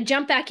 okay. And I'd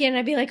jump back in and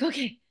I'd be like,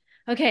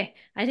 okay,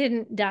 I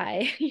didn't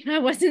die. I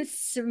wasn't,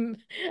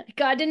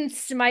 God didn't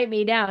smite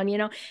me down,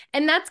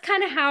 And that's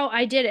kind of how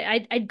I did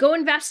it. I'd go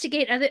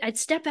investigate, I'd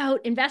step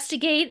out,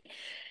 investigate.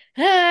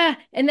 And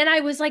then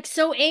I was like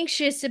so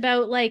anxious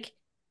about like,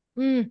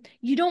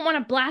 you don't want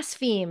to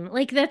blaspheme.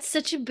 Like that's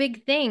such a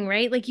big thing,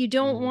 right? Like you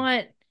don't Mm.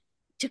 want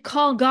to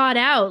call God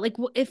out. Like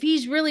if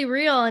he's really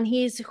real and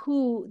he's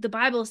who the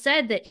Bible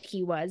said that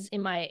he was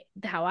in my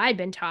how I'd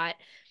been taught,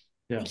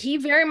 Yeah. he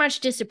very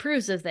much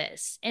disapproves of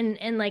this. And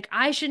like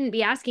I shouldn't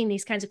be asking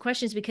these kinds of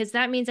questions because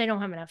that means I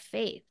don't have enough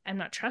faith. I'm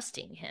not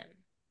trusting him.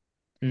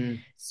 Mm.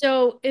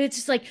 So it's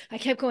just like I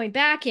kept going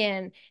back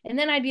in and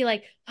then I'd be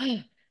like,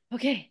 oh,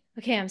 okay,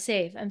 I'm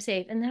safe. I'm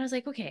safe. And then I was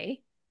like,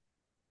 okay.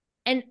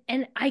 And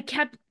I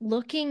kept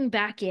looking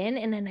back in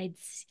and then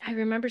I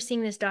remember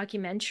seeing this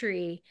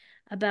documentary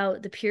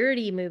about the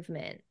purity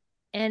movement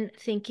and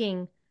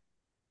thinking,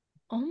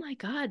 "Oh my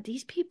God,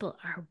 these people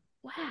are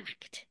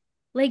whacked."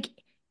 Like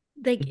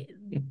like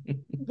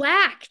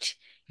whacked.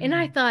 And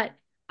I thought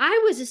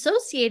I was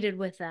associated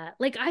with that.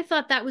 Like I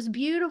thought that was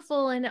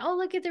beautiful and oh,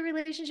 look at the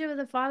relationship of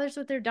the fathers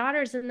with their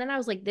daughters and then I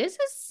was like, "This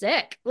is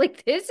sick.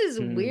 Like this is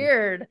Mm.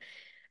 weird."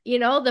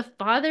 The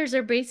fathers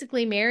are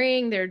basically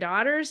marrying their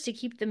daughters to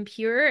keep them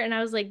pure. And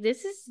I was like,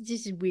 this is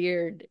just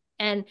weird.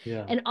 And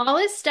Yeah. and all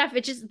this stuff,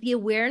 it just the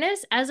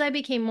awareness, as I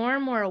became more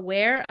and more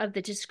aware of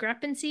the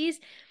discrepancies,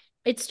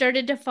 it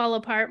started to fall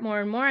apart more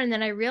and more. And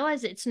then I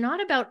realized it's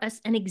not about us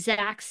an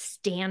exact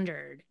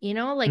standard,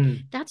 like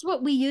Mm. that's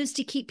what we use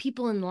to keep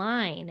people in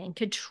line and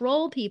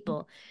control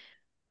people.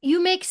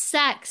 You make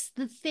sex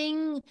the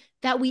thing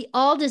that we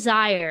all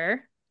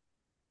desire,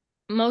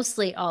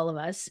 mostly all of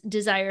us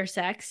desire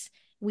sex.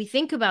 We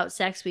think about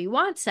sex, we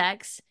want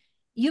sex.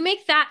 You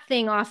make that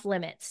thing off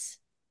limits.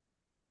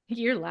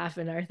 You're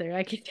laughing, Arthur.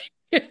 I could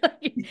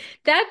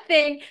that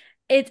thing,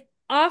 it's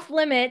off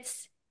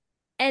limits.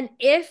 And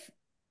if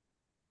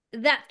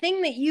that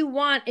thing that you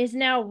want is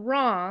now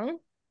wrong,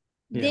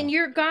 then Yeah.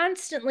 you're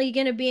constantly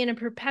going to be in a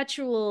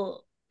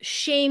perpetual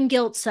shame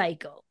guilt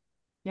cycle,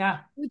 Yeah.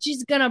 which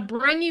is going to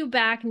bring you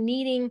back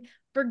needing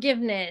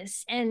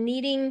forgiveness and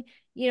needing,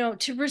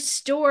 to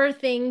restore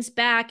things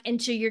back.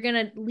 And so you're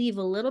going to leave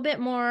a little bit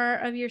more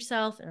of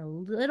yourself and a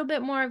little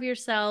bit more of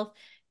yourself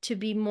to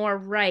be more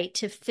right,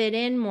 to fit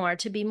in more,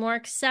 to be more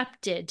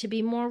accepted, to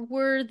be more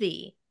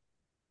worthy.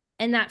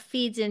 And that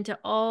feeds into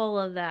all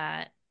of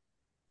that.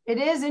 It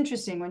is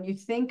interesting when you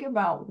think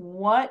about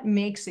what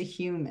makes a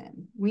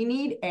human. We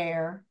need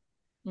air,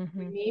 we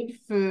Mm-hmm. need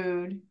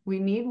food, we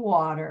need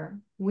water,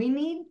 we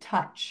need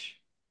touch.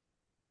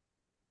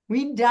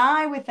 We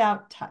die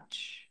without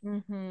touch,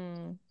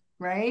 Mm-hmm.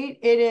 right?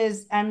 It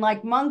is, and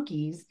like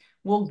monkeys,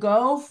 will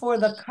go for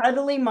the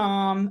cuddly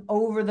mom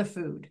over the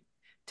food.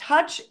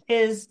 Touch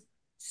is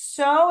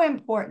so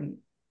important,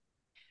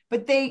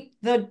 but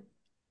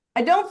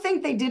I don't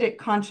think they did it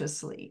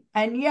consciously.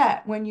 And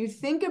yet, when you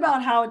think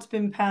about how it's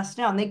been passed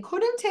down, they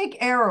couldn't take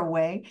air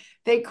away.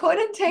 They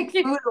couldn't take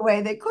food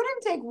away. They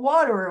couldn't take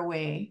water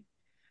away.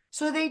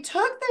 So they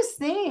took this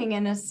thing,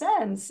 in a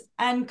sense,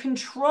 and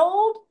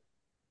controlled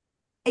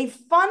a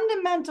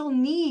fundamental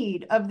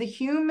need of the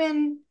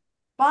human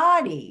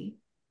body.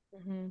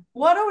 Mm-hmm.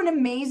 What an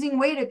amazing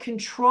way to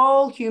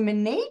control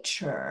human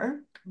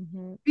nature,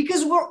 Mm-hmm.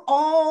 because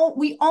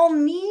we all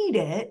need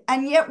it.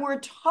 And yet we're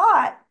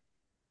taught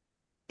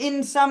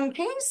in some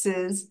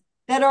cases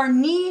that our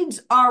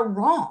needs are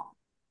wrong.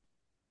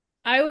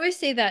 I always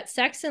say that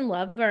sex and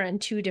love are in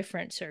two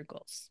different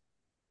circles,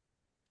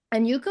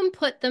 and you can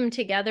put them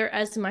together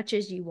as much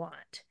as you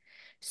want.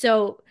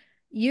 So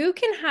you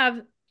can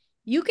have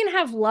you can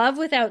have love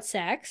without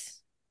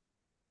sex,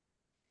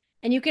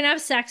 and you can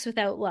have sex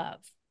without love.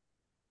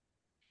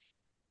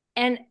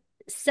 And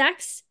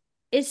sex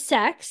is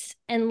sex,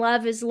 and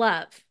love is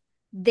love.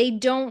 They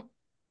don't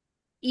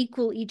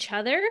equal each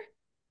other.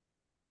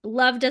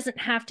 Love doesn't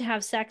have to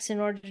have sex in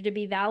order to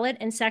be valid,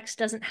 and sex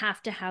doesn't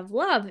have to have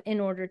love in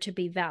order to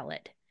be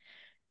valid.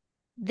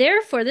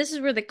 Therefore, this is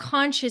where the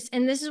conscious,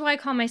 and this is why I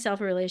call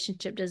myself a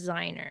relationship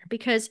designer,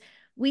 because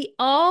we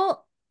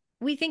all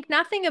we think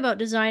nothing about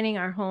designing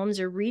our homes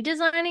or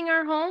redesigning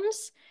our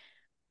homes,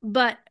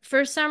 but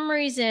for some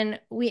reason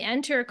we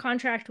enter a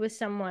contract with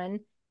someone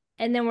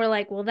and then we're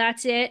like, well,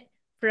 that's it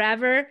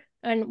forever,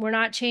 and we're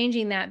not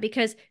changing that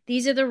because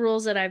these are the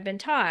rules that I've been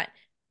taught.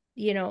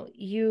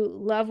 You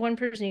love one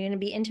person, you're going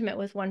to be intimate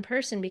with one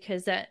person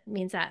because that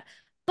means that.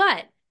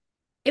 But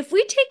if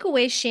we take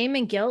away shame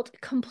and guilt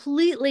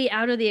completely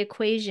out of the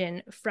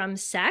equation from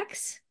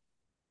sex,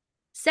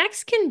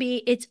 sex can be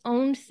its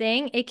own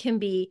thing. It can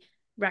be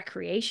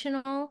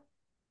recreational,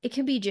 it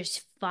can be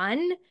just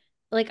fun.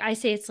 Like I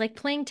say, it's like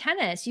playing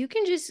tennis. You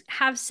can just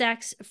have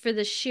sex for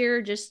the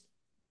sheer just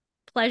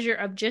pleasure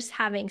of just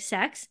having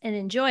sex and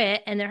enjoy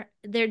it. And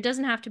there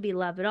doesn't have to be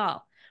love at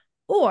all.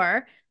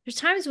 Or There's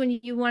times when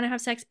you want to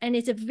have sex and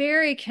it's a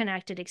very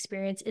connected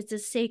experience. It's a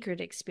sacred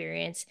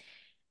experience.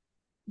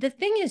 The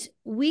thing is,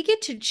 we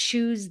get to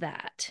choose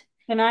that.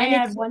 Can I And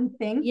add it's, one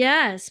thing?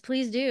 yes,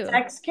 please do.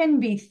 Sex can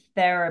be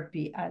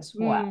therapy as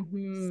well.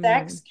 Hmm.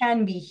 Sex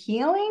can be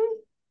healing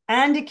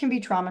and it can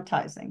be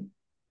traumatizing.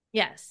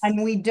 Yes.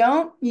 And we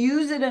don't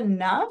use it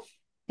enough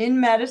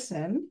in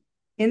medicine,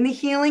 in the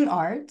healing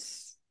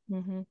arts.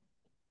 Hmm.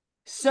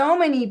 So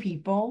many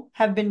people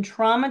have been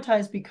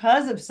traumatized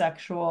because of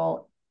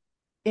sexual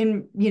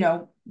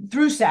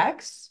through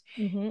sex,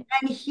 Hmm.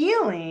 and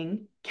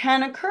healing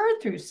can occur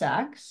through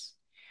sex.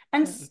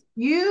 And Yeah.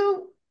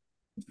 you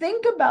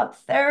think about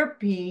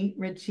therapy,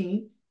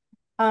 Richie.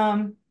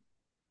 Um,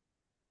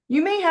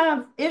 you may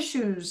have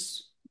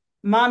issues,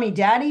 mommy,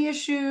 daddy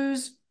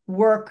issues,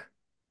 work,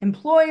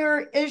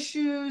 employer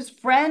issues,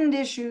 friend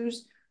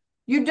issues.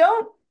 You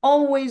don't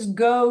always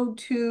go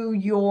to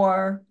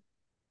your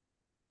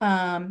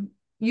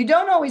you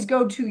don't always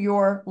go to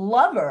your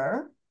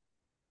lover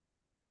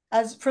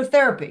as for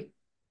therapy.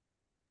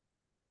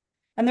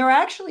 And there are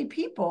actually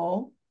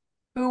people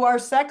who are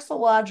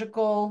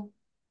sexological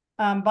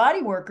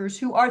body workers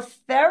who are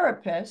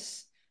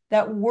therapists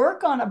that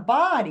work on a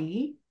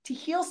body to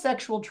heal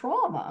sexual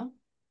trauma.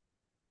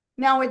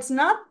 Now, it's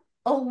not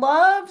a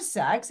love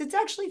sex, it's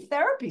actually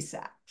therapy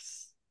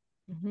sex.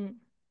 Hmm.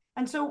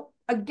 And so,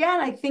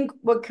 again, I think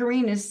what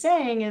Karine is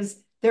saying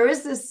is there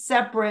is this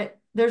separate,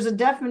 there's a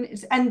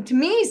definite, and to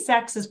me,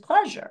 sex is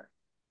pleasure.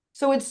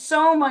 So it's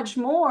so much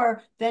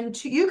more than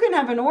you can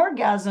have an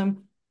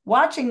orgasm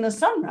watching the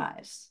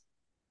sunrise.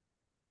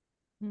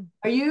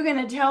 Are you going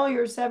to tell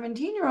your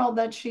 17-year-old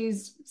that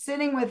she's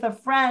sitting with a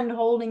friend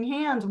holding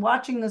hands,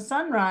 watching the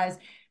sunrise,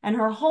 and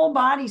her whole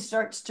body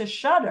starts to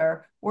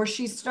shudder or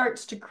she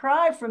starts to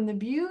cry from the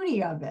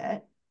beauty of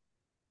it?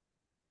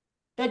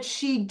 That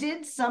she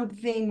did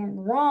something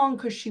wrong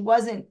because she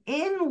wasn't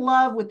in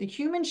love with the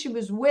human she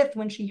was with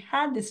when she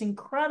had this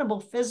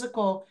incredible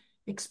physical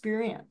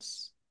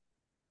experience.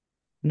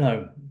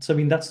 No. So I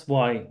mean that's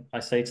why I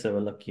say to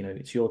her, look,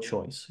 it's your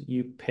choice.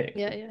 You pick.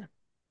 Yeah, yeah.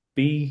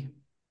 Be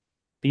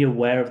be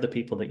aware of the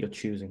people that you're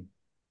choosing.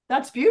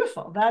 That's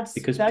beautiful.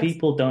 Because That's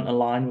people don't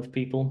align with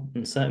people,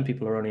 and certain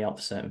people are only out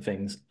for certain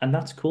things. And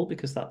that's cool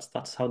because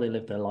that's how they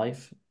live their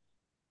life.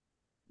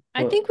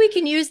 I But think we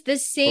can use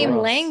this for same us,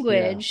 yeah.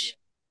 language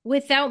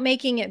without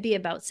making it be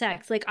about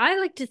sex. Like I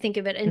like to think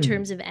of it in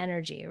terms Hmm. of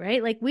energy,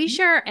 right? Like we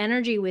share our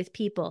energy with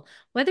people,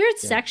 whether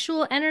it's Yeah.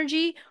 sexual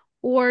energy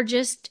or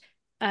just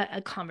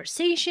a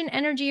conversation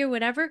energy or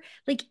whatever.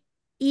 Like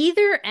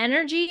either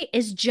energy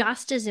is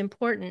just as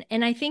important.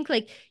 And I think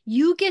like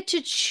you get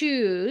to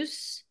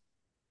choose.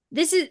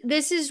 This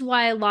is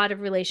why a lot of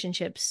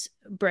relationships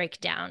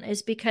break down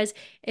is because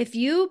if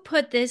you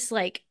put this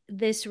like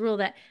this rule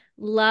that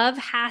love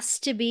has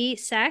to be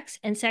sex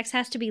and sex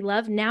has to be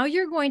love, now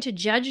you're going to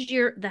judge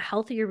the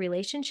health of your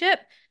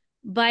relationship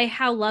by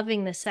how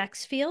loving the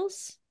sex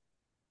feels.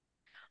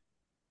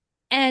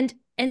 And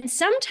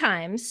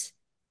sometimes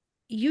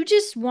you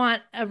just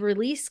want a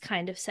release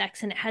kind of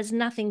sex and it has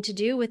nothing to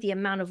do with the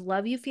amount of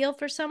love you feel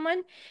for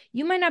someone.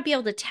 You might not be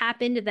able to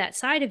tap into that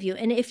side of you.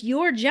 And if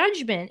your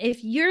judgment,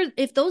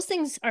 if those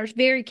things are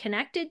very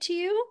connected to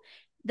you,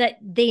 that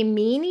they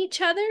mean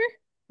each other,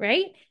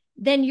 right?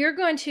 Then you're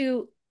going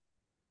to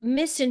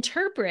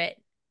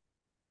misinterpret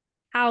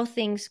how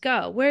things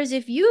go. Whereas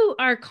if you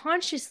are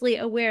consciously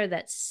aware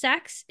that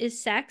sex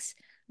is sex,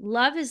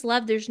 love is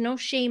love, there's no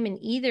shame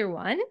in either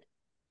one,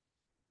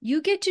 you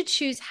get to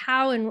choose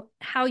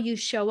how you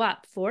show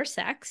up for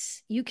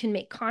sex. You can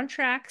make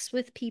contracts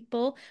with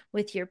people,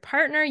 with your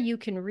partner. You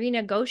can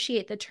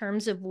renegotiate the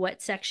terms of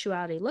what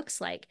sexuality looks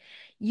like.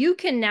 You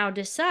can now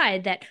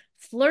decide that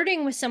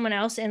flirting with someone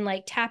else and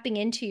like tapping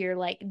into your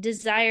like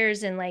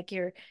desires and like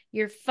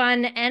your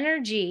fun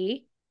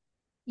energy,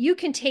 you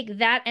can take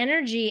that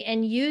energy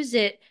and use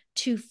it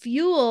to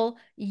fuel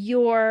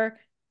your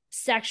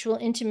sexual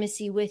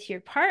intimacy with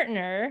your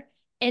partner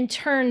and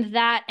turn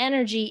that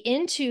energy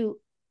into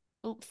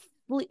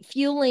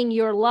fueling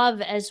your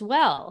love as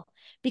well,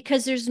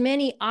 because there's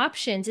many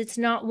options. It's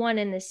not one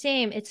and the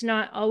same. It's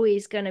not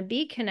always going to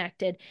be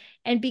connected.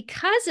 And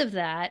because of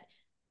that,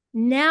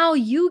 now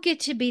you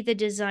get to be the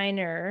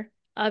designer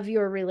of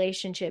your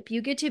relationship.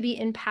 You get to be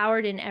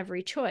empowered in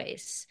every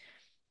choice.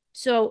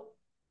 So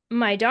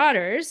my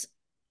daughters,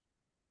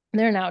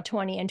 they're now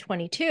 20 and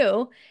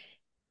 22.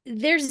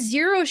 There's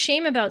zero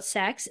shame about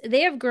sex.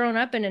 They have grown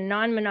up in a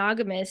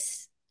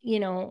non-monogamous,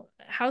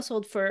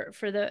 household for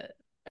the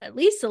at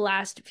least the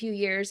last few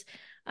years.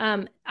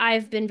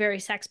 I've been very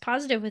sex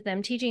positive with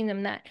them, teaching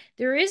them that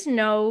there is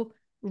no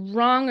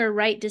wrong or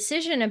right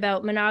decision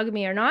about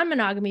monogamy or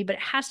non-monogamy, but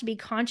it has to be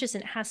conscious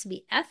and it has to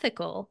be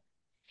ethical.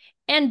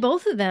 And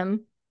both of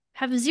them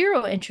have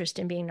zero interest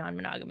in being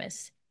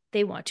non-monogamous.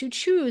 They want to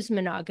choose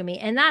monogamy,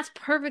 and that's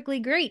perfectly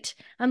great.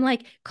 I'm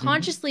like, Hmm.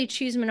 consciously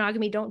choose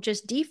monogamy. Don't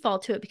just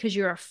default to it because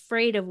you're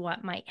afraid of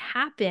what might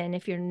happen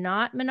if you're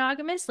not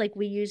monogamous. Like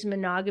we use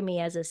monogamy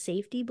as a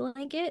safety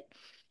blanket.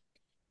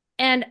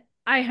 And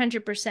I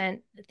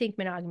 100% think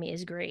monogamy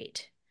is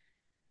great.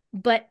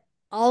 But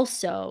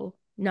also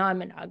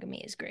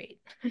non-monogamy is great.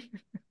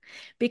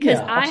 Because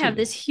Yeah, I have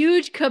absolutely. this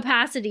huge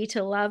capacity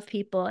to love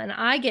people, and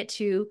I get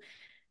to,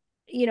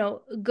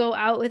 go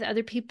out with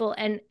other people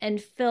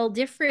and fill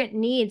different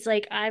needs.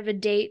 Like I have a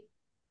date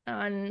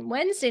on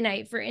Wednesday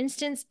night, for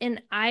instance,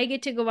 and I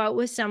get to go out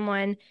with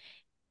someone,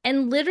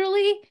 and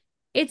literally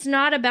it's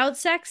not about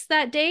sex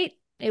that date.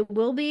 It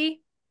will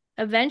be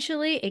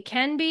eventually, it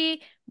can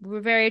be.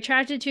 We're very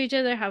attracted to each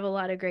other, have a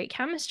lot of great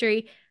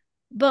chemistry,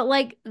 but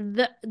like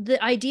the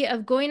idea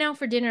of going out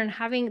for dinner and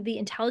having the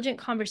intelligent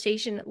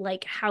conversation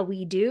like how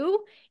we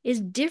do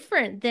is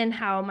different than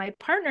how my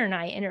partner and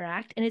I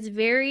interact, and it's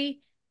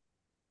very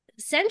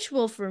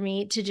sensual for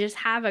me to just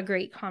have a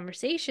great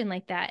conversation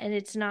like that, and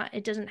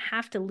it doesn't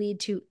have to lead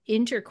to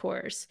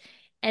intercourse,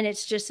 and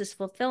it's just as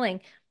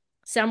fulfilling.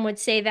 Some would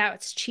say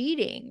that's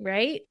cheating,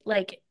 right?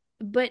 Like,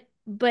 but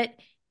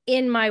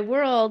in my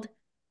world,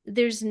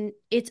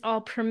 it's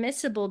all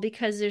permissible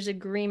because there's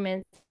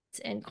agreements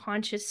and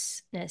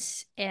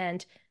consciousness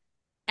and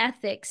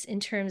ethics in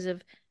terms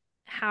of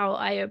how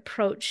I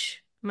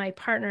approach my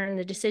partner and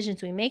the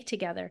decisions we make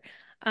together.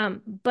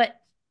 But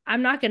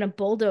I'm not going to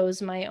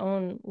bulldoze my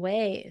own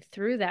way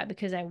through that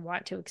because I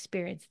want to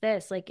experience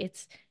this. Like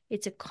it's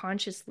a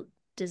conscious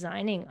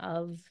designing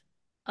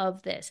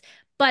of this.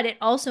 But it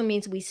also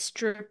means we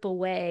strip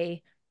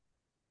away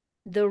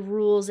the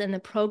rules and the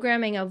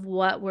programming of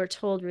what we're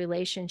told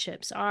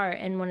relationships are.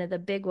 And one of the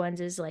big ones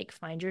is like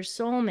find your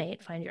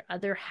soulmate, find your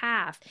other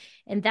half.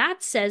 And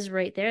that says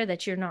right there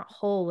that you're not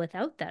whole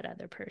without that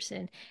other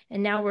person.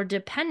 And now we're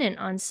dependent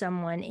on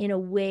someone in a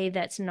way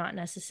that's not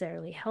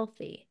necessarily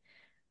healthy.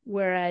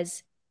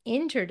 Whereas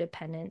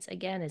interdependence,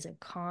 again, is a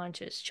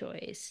conscious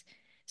choice.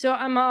 So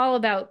I'm all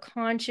about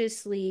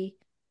consciously,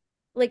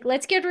 like,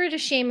 let's get rid of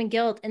shame and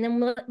guilt, and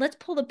then let's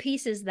pull the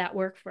pieces that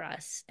work for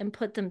us and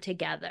put them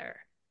together.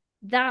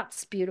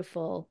 That's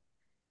beautiful.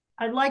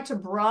 I'd like to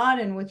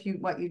broaden with you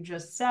what you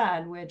just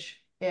said, which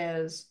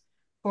is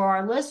for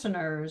our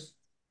listeners,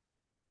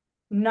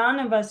 none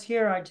of us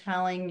here are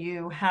telling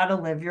you how to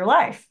live your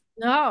life.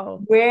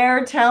 No.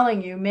 We're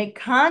telling you make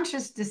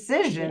conscious Yeah.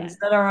 decisions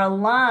that are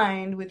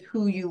aligned with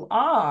who you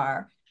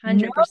are, know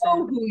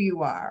 100%. who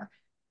you are.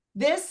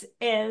 This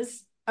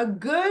is a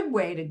good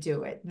way to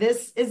do it.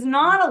 This is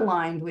not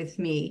aligned with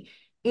me.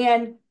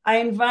 And I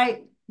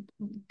invite,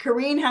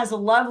 Karine has a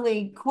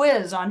lovely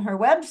quiz on her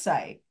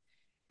website.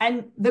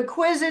 And the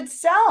quiz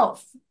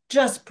itself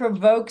just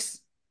provokes,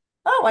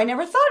 oh, I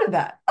never thought of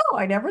that. Oh,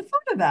 I never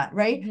thought of that.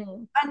 Right.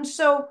 Mhm. And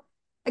so,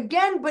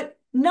 again, but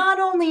not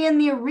only in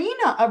the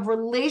arena of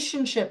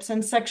relationships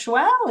and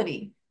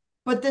sexuality,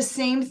 but the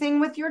same thing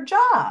with your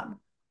job.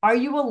 Are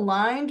you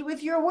aligned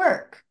with your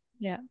work?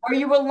 Yeah. Are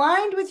you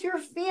aligned with your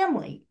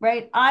family?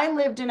 Right. I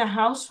lived in a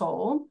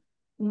household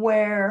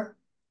where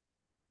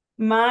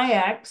my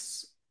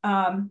ex,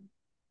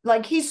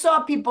 like he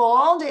saw people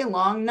all day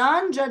long,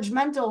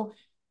 non-judgmental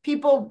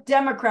people,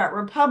 Democrat,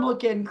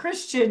 Republican,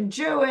 Christian,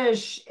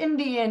 Jewish,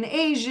 Indian,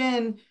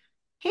 Asian.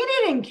 He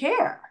didn't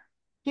care.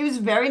 He was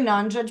very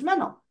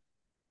non-judgmental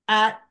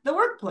at the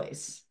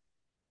workplace.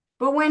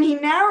 But when he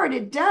narrowed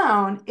it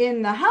down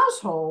in the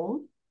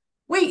household,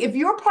 wait, if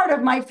you're part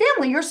of my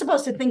family, you're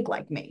supposed to think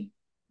like me.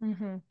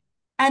 Hmm.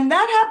 And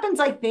that happens,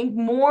 I think,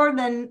 more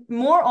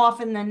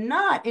often than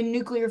not in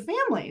nuclear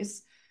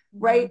families,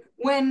 Hmm. right?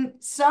 When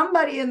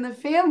somebody in the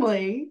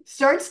family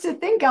starts to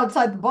think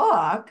outside the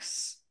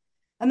box,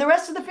 and the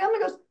rest of the family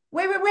goes,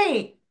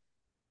 wait,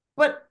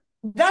 but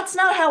that's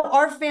not how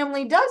our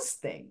family does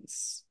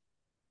things.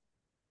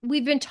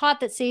 We've been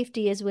taught that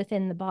safety is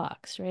within the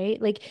box,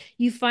 right? Like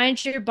you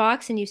find your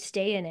box and you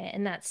stay in it,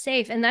 and that's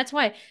safe. And that's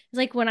why,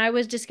 like when I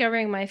was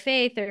discovering my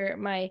faith or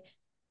my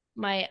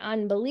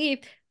unbelief,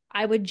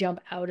 I would jump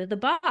out of the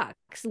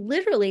box.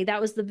 Literally, that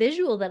was the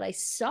visual that I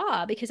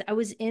saw because I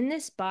was in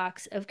this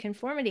box of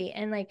conformity.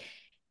 And like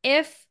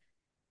if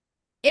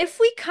if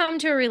we come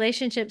to a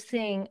relationship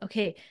saying,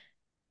 okay,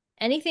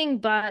 anything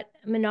but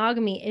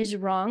monogamy is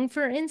wrong,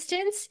 for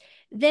instance,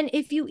 then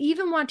if you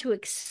even want to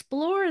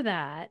explore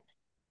that,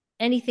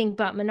 anything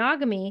but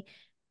monogamy,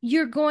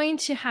 you're going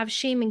to have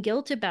shame and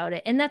guilt about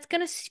it. And that's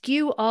going to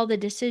skew all the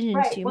decisions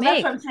Right. you Well,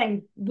 that's what I'm make.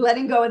 saying.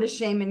 Letting go of the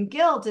shame and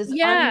guilt is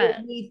Yeah.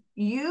 underneath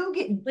you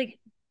get Like,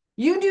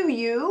 you do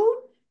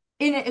you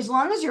in it as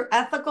long as you're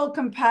ethical,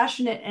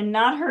 compassionate, and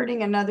not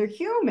hurting another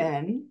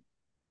human,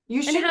 you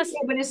and it should be has,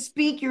 able to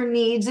speak your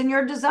needs and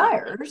your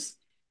desires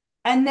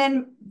and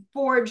then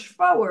forge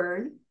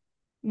forward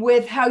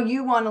with how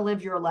you want to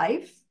live your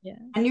life. yeah.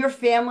 And your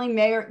family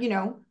may, or,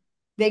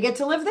 they get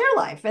to live their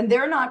life and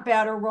they're not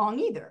bad or wrong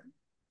either.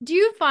 Do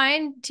you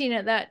find,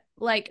 Tina, that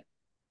like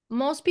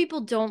most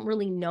people don't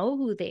really know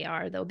who they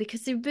are though,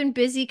 because they've been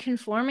busy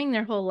conforming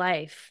their whole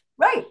life?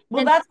 Right.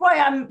 Well, And that's why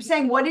I'm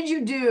saying, what did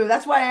you do?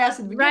 That's why I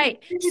asked at the beginning, right.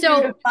 what did you do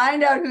to So,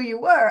 find out who you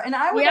were? And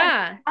I would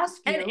actually yeah.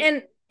 ask And you,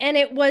 and and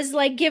it was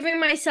like giving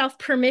myself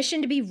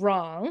permission to be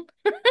wrong.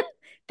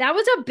 That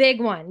was a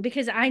big one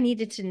because I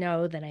needed to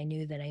know that I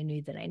knew that I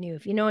knew that I knew.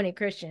 If you know any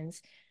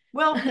Christians,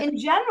 Well, in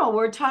general,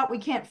 we're taught we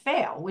can't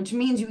fail, which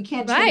means we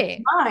can't change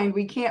Right. our mind.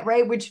 We can't,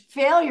 right? Which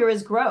failure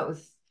is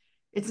growth.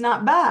 It's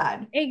not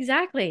bad.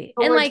 Exactly.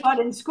 But And we're like, taught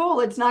in school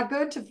it's not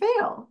good to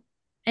fail.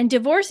 and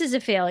divorce is a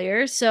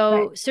failure. Right.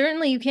 So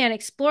certainly you can't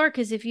explore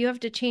because if you have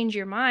to change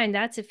your mind,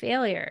 that's a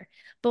failure.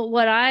 But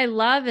what I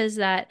love is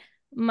that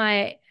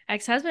my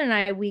ex-husband and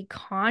I, we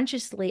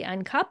consciously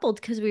uncoupled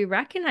because we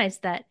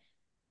recognized that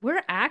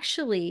we're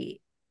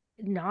actually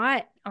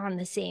not on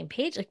the same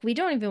page. Like we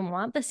don't even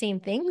want the same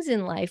things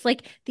in life.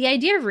 Like the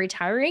idea of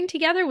retiring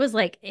together was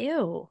like,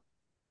 ew.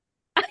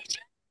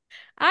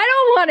 I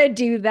don't want to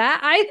do that.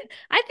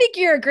 I think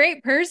you're a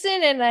great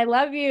person and I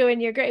love you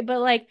and you're great, but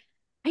like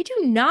I do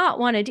not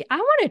want to do I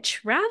want to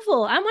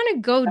travel. I want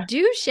to go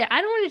do shit.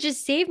 I don't want to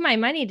just save my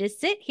money to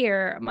sit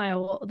here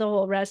the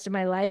whole rest of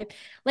my life.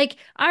 Like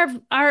our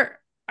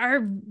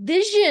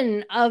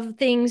vision of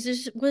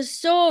things was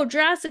so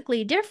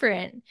drastically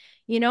different,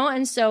 you know?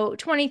 And so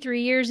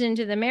 23 years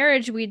into the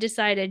marriage, we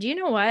decided, you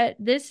know what?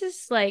 This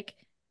is like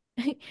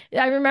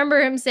I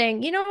remember him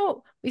saying,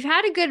 we've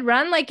had a good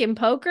run like in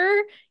poker,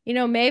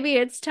 maybe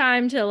it's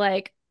time to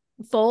like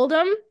fold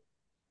them.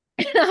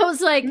 And I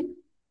was like,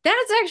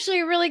 that's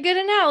actually a really good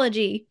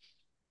analogy.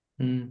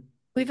 Mm.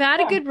 We've had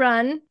a Yeah. good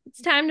run.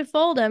 It's time to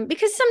fold them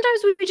because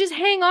sometimes we just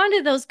hang on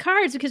to those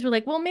cards because we're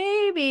like, well,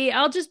 maybe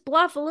I'll just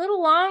bluff a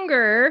little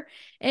longer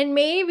and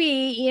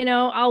maybe,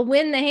 I'll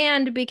win the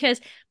hand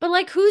but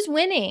like, who's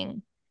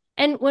winning?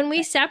 And when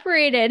we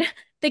separated,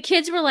 the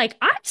kids were like,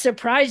 I'm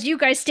surprised you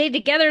guys stayed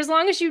together as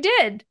long as you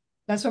did.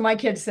 That's what my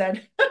kids said.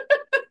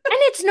 And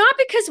it's not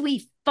because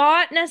we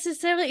fought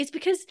necessarily. It's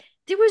because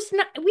we were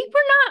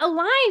not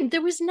aligned.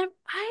 There was never,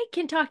 I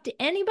can talk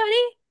to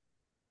anybody.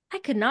 I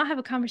could not have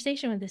a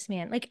conversation with this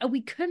man. Like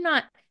we could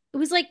not, it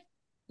was like,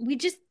 we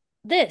just,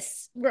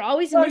 we're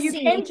always Well, you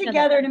missing came each other.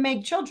 together to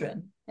make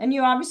children, and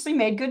you obviously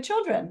made good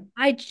children.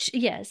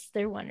 Yes,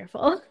 they're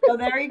wonderful. So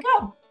there you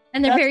go.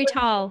 And they're That's very what,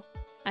 tall.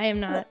 I am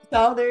not.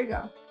 so there you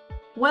go.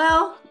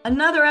 Well,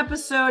 another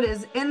episode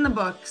is in the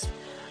books.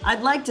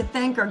 I'd like to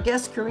thank our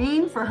guest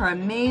Karine for her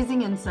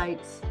amazing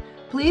insights.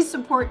 Please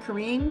support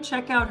Karine.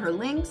 Check out her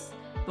links,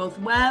 both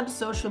web,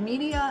 social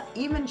media,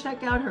 even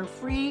check out her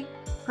free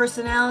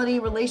personality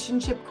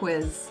relationship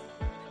quiz.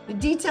 The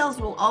details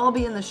will all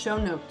be in the show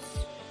notes.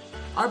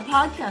 Our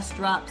podcast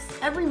drops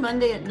every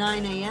Monday at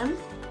 9 a.m.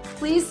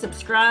 Please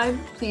subscribe,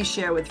 please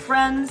share with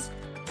friends,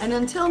 and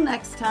until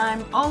next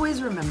time,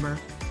 always remember,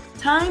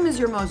 time is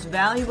your most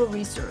valuable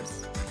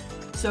resource.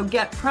 So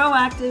get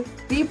proactive,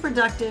 be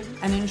productive,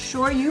 and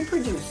ensure you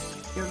produce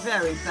your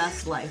very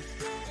best life.